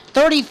lap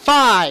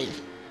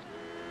 35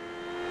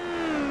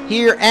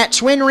 here at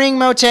Twin Ring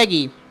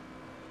Motegi.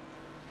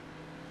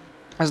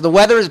 As the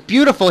weather is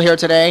beautiful here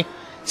today,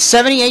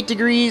 78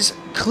 degrees,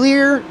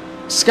 clear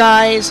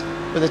skies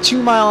with a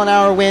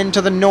 2-mile-an-hour wind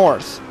to the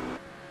north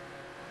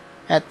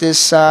at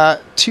this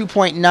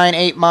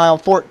 2.98 mile,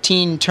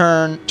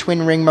 14-turn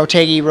Twin Ring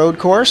Motegi road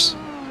course.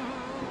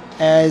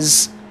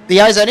 As the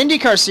IZOD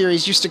IndyCar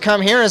Series used to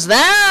come here as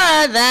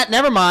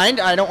never mind.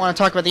 I don't want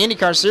to talk about the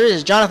IndyCar Series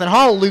as Jonathan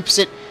Hall loops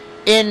it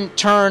in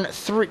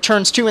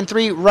turns 2 and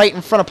 3 right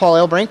in front of Paul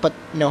Ilbrink, but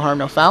no harm,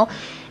 no foul.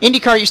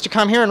 IndyCar used to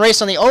come here and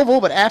race on the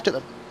oval, but after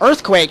the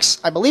earthquakes,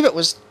 I believe it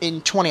was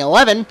in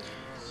 2011,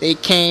 they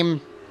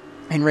came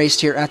and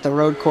raced here at the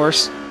road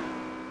course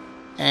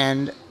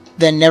and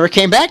then never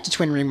came back to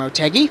Twin Ring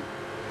Motegi.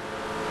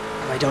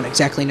 I don't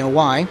exactly know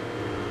why.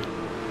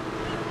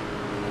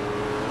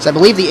 So I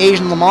believe the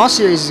Asian Le Mans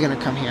Series is going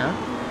to come here,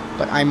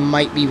 but I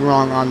might be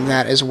wrong on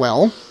that as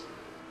well.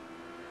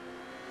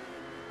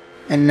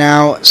 And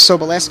now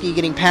Sobolewski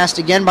getting passed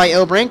again by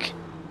Ilbrink.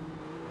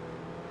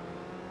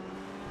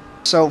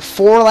 So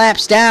 4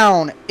 laps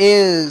down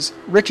is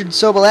Richard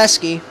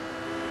Sobolewski.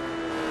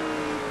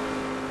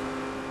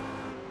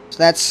 So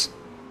that's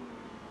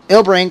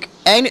Ilbrink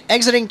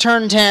exiting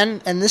turn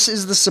 10, and this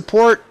is the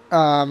support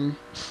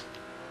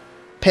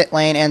pit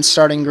lane and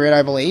starting grid,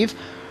 I believe.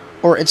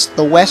 Or it's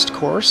the west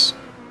course.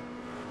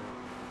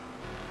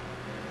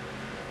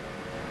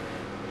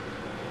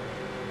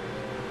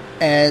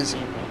 As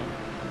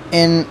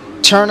in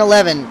turn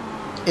 11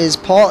 is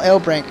Paul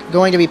Ilbrink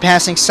going to be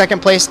passing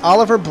second place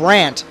Oliver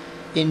Brandt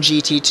in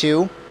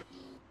GT2.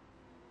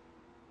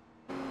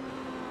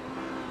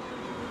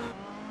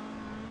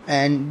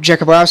 And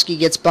Jakubowski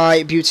gets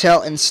by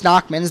Butel and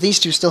Stockmans. These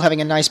two still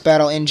having a nice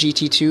battle in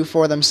GT2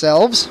 for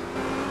themselves.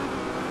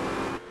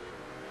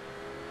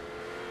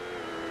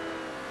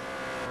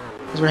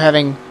 As we're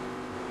having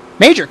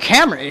major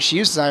camera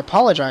issues, I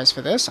apologize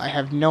for this. I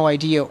have no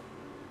idea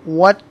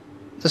what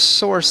the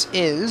source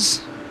is.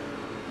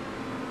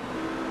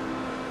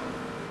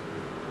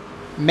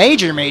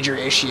 Major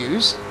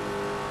issues.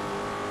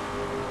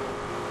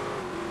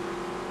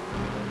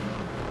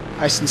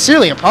 I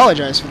sincerely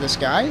apologize for this,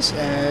 guys,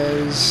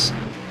 as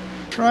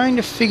trying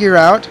to figure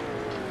out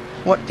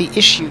what the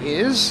issue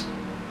is.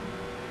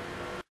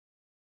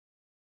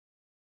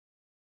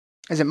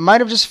 As it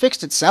might have just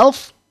fixed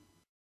itself.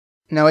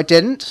 No, it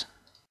didn't.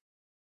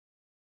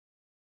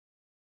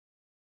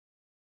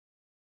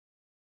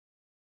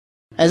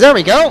 As there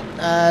we go.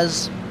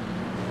 As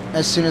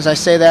soon as I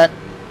say that,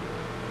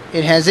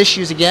 it has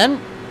issues again.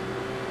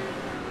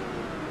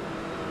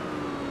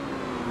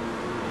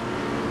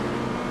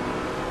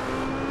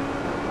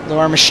 Though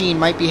our machine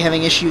might be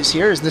having issues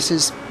here, as this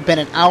has been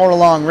an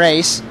hour-long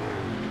race.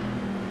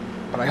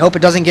 But I hope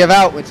it doesn't give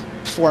out with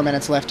 4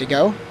 minutes left to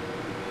go.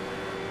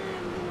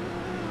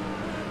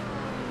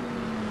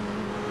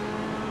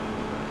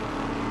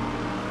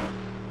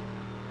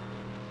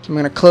 So I'm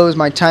going to close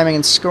my timing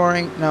and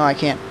scoring. No, I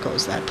can't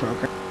close that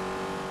program.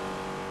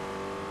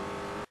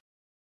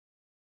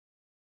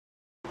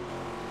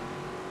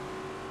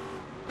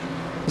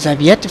 Because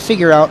I've yet to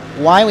figure out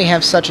why we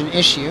have such an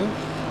issue.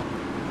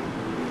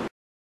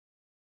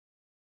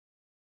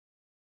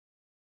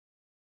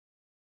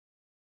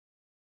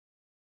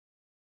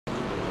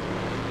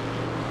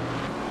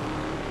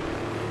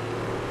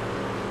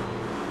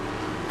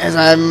 As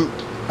I'm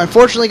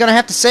unfortunately going to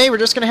have to say, we're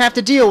just going to have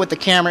to deal with the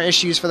camera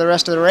issues for the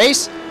rest of the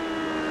race,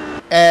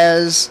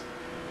 as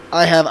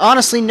I have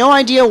honestly no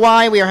idea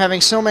why we are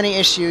having so many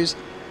issues,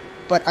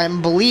 but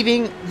I'm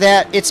believing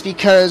that it's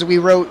because we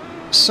wrote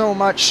so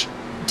much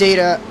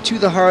data to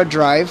the hard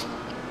drive,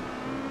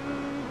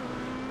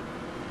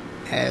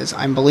 as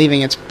I'm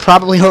believing it's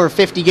probably over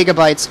 50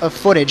 gigabytes of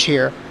footage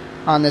here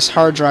on this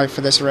hard drive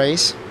for this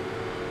race.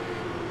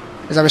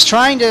 As I was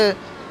trying to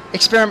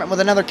experiment with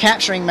another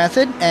capturing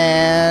method,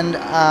 and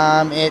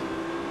it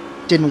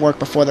didn't work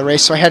before the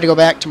race, so I had to go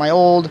back to my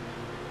old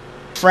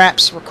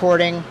Fraps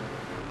recording,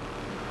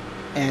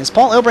 as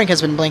Paul Ilbrink has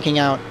been blinking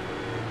out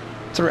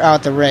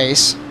throughout the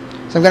race.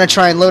 So I'm going to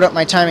try and load up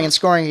my timing and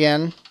scoring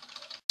again,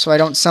 so I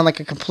don't sound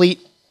like a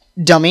complete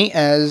dummy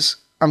as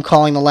I'm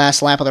calling the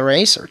last lap of the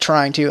race, or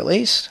trying to at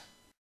least.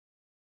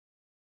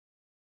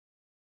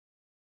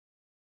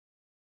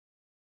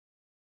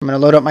 I'm going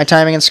to load up my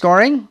timing and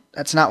scoring.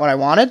 That's not what I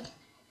wanted.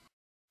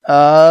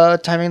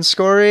 Timing and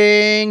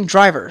scoring,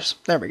 drivers.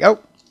 There we go.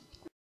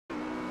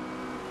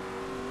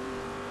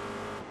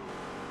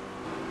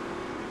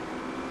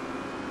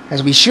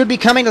 As we should be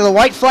coming to the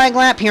white flag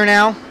lap here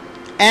now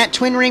at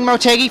Twin Ring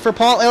Motegi for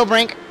Paul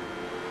Ilbrink,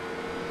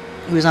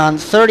 who's on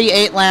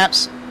 38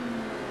 laps.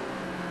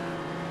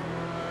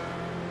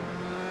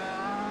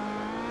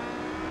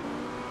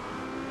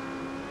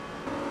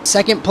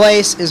 Second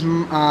place is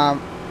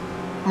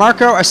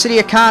Marco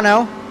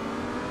Acitiacano,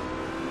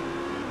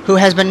 who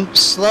has been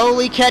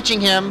slowly catching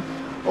him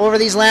over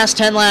these last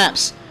 10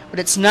 laps. But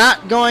it's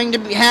not going to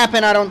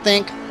happen, I don't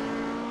think.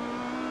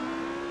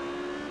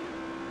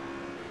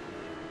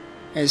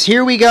 As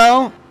here we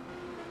go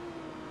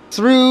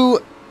through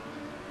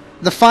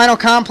the final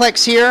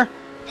complex here.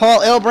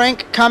 Paul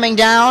Ilbrink coming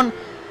down.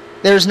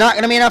 There's not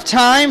going to be enough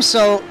time,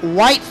 so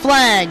white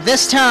flag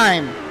this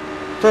time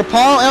for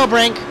Paul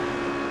Ilbrink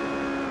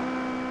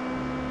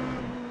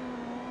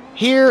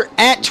here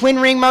at Twin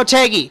Ring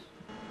Motegi.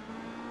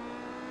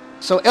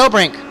 So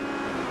Ilbrink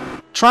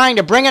trying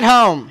to bring it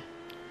home.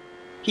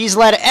 He's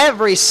led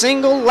every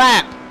single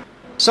lap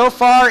so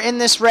far in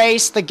this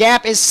race. The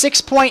gap is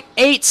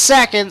 6.8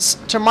 seconds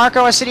to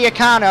Marco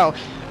Acitiacano.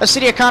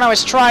 Acitiacano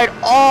has tried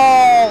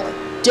all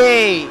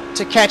day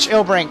to catch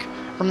Ilbrink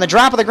from the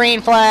drop of the green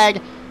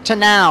flag to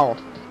now.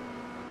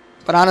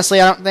 But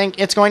honestly, I don't think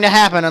it's going to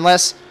happen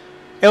unless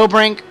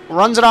Ilbrink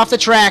runs it off the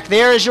track.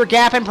 There is your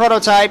gap in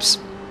prototypes.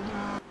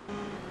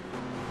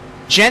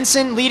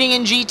 Jensen leading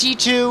in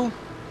GT2.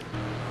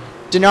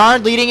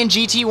 Denard leading in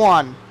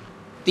GT1.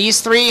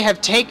 These three have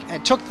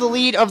took the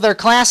lead of their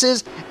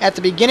classes at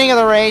the beginning of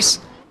the race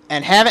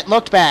and haven't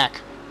looked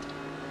back.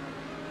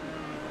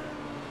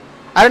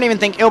 I don't even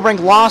think Ilbrink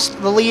lost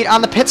the lead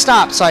on the pit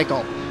stop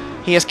cycle.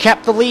 He has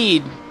kept the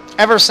lead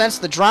ever since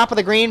the drop of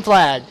the green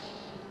flag.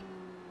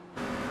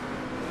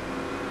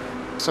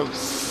 So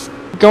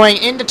going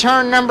into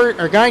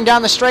going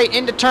down the straight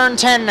into turn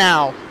 10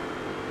 now.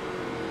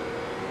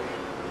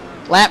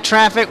 Lap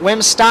traffic,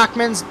 Wim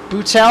Stockman's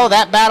Boutel,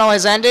 that battle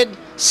has ended.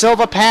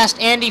 Silva passed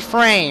Andy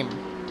Frame.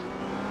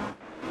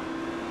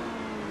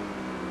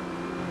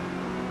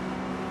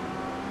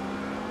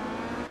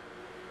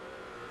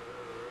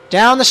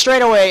 Down the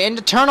straightaway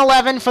into turn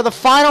 11 for the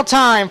final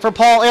time for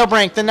Paul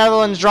Ilbrink, the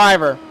Netherlands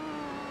driver.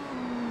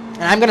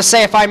 And I'm going to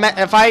say, if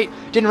I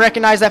didn't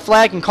recognize that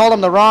flag and called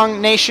him the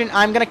wrong nation,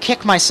 I'm going to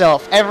kick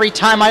myself every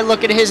time I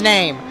look at his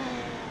name.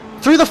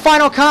 Through the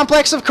final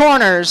complex of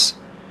corners,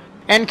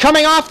 and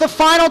coming off the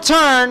final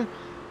turn,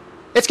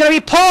 it's going to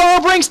be Paul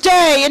Ilbrink's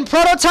day in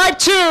Prototype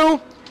 2,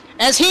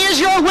 as he is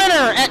your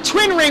winner at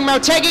Twin Ring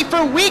Motegi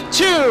for Week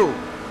 2.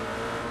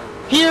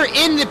 Here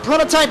in the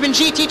Prototype and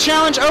GT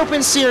Challenge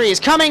Open Series,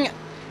 coming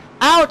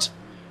out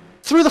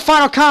through the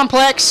final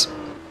complex,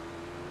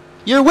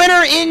 your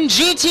winner in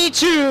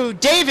GT2,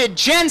 David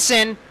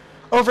Jensen,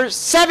 over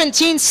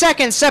 17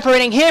 seconds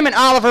separating him and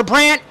Oliver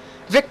Brandt.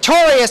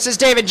 Victorious is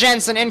David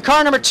Jensen in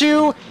car number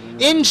 2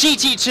 in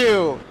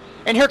GT2.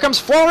 And here comes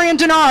Florian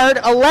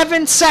Denard,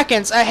 11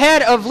 seconds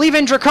ahead of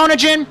Levin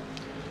Drakonogen.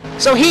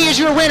 So he is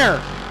your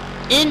winner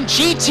in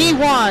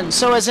GT1.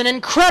 So as an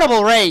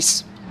incredible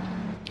race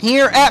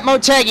here at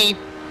Motegi,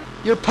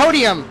 your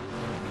podium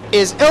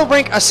is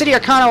Ilbrink,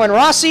 Acitiacano, and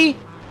Rossi,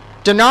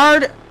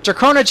 Denard,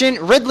 Drakonogen,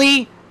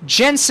 Ridley,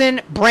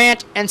 Jensen,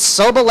 Brandt, and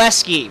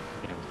Soboleski.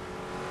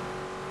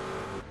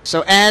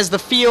 So as the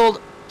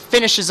field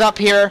finishes up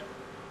here,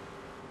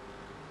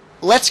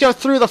 let's go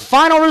through the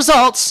final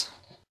results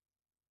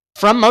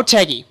from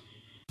Motegi.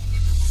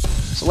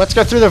 So let's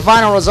go through the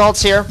final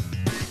results here.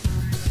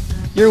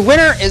 Your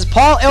winner is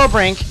Paul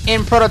Ilbrink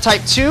in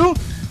Prototype 2,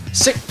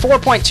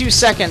 4.2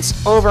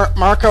 seconds over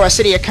Marco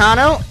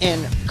Acitiacano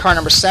in car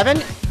number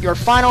 7. Your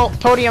final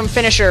podium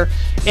finisher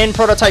in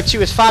Prototype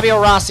 2 is Fabio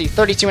Rossi,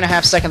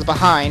 32.5 seconds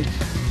behind.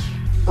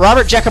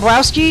 Robert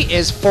Jakubowski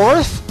is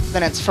 4th.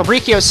 Then it's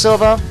Fabricio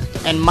Silva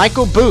and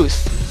Michael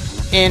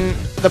Booth in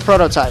the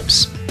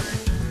prototypes.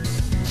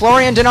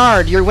 Florian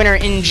Denard, your winner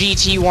in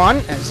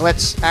GT1, as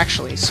let's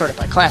actually sort it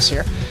by class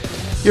here.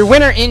 Your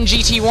winner in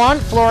GT1,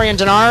 Florian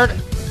Denard,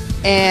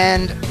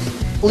 and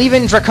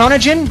Levin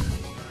Drakonagin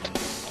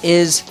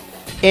is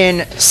in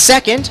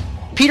 2nd.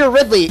 Peter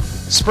Ridley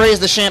sprays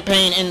the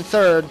champagne in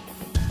 3rd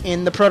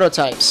in the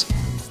prototypes.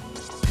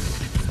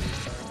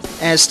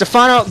 As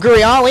Stefano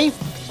Guriali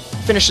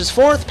finishes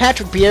 4th,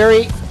 Patrick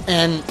Bieri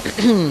and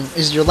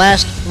is your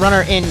last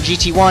runner in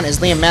GT1 is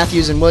Liam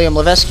Matthews and William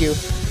Levesque.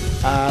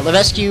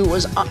 Levesque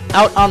was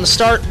out on the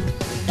start,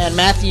 and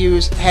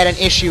Matthews had an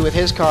issue with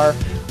his car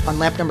on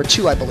lap number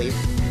 2, I believe.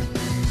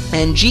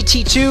 And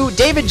GT2,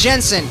 David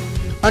Jensen,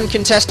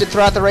 uncontested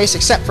throughout the race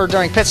except for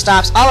during pit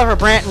stops. Oliver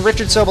Brandt and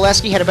Richard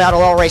Soboleski had a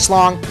battle all race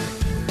long.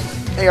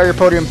 They are your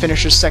podium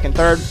finishers, 2nd,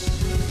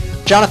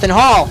 3rd. Jonathan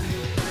Hall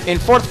in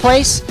 4th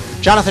place.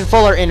 Jonathan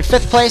Fuller in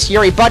 5th place.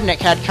 Yuri Budnick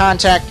had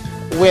contact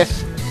with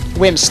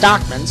Wim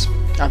Stockmans,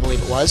 I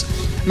believe it was.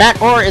 Matt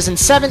Orr is in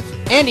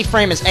 7th. Andy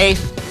Frame is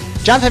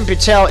 8th. Jonathan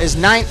Butel is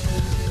 9th,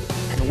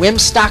 and Wim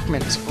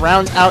Stockmans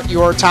rounds out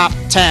your top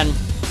 10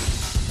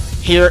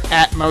 here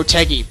at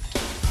Motegi.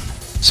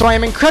 So I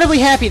am incredibly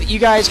happy that you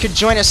guys could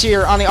join us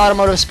here on the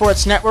Automotive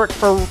Sports Network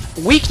for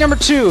week number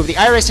 2 of the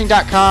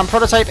iRacing.com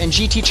Prototype and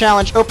GT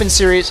Challenge Open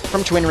Series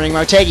from Twin Ring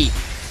Motegi.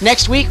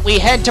 Next week, we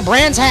head to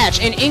Brands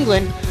Hatch in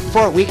England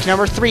for week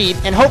number 3,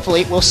 and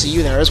hopefully we'll see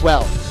you there as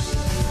well.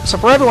 So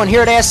for everyone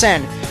here at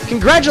ASN,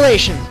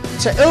 congratulations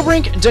to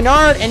Ilbrink,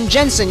 Denard, and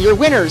Jensen, your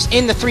winners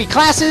in the 3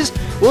 classes.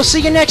 We'll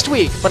see you next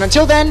week, but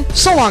until then,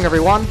 so long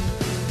everyone.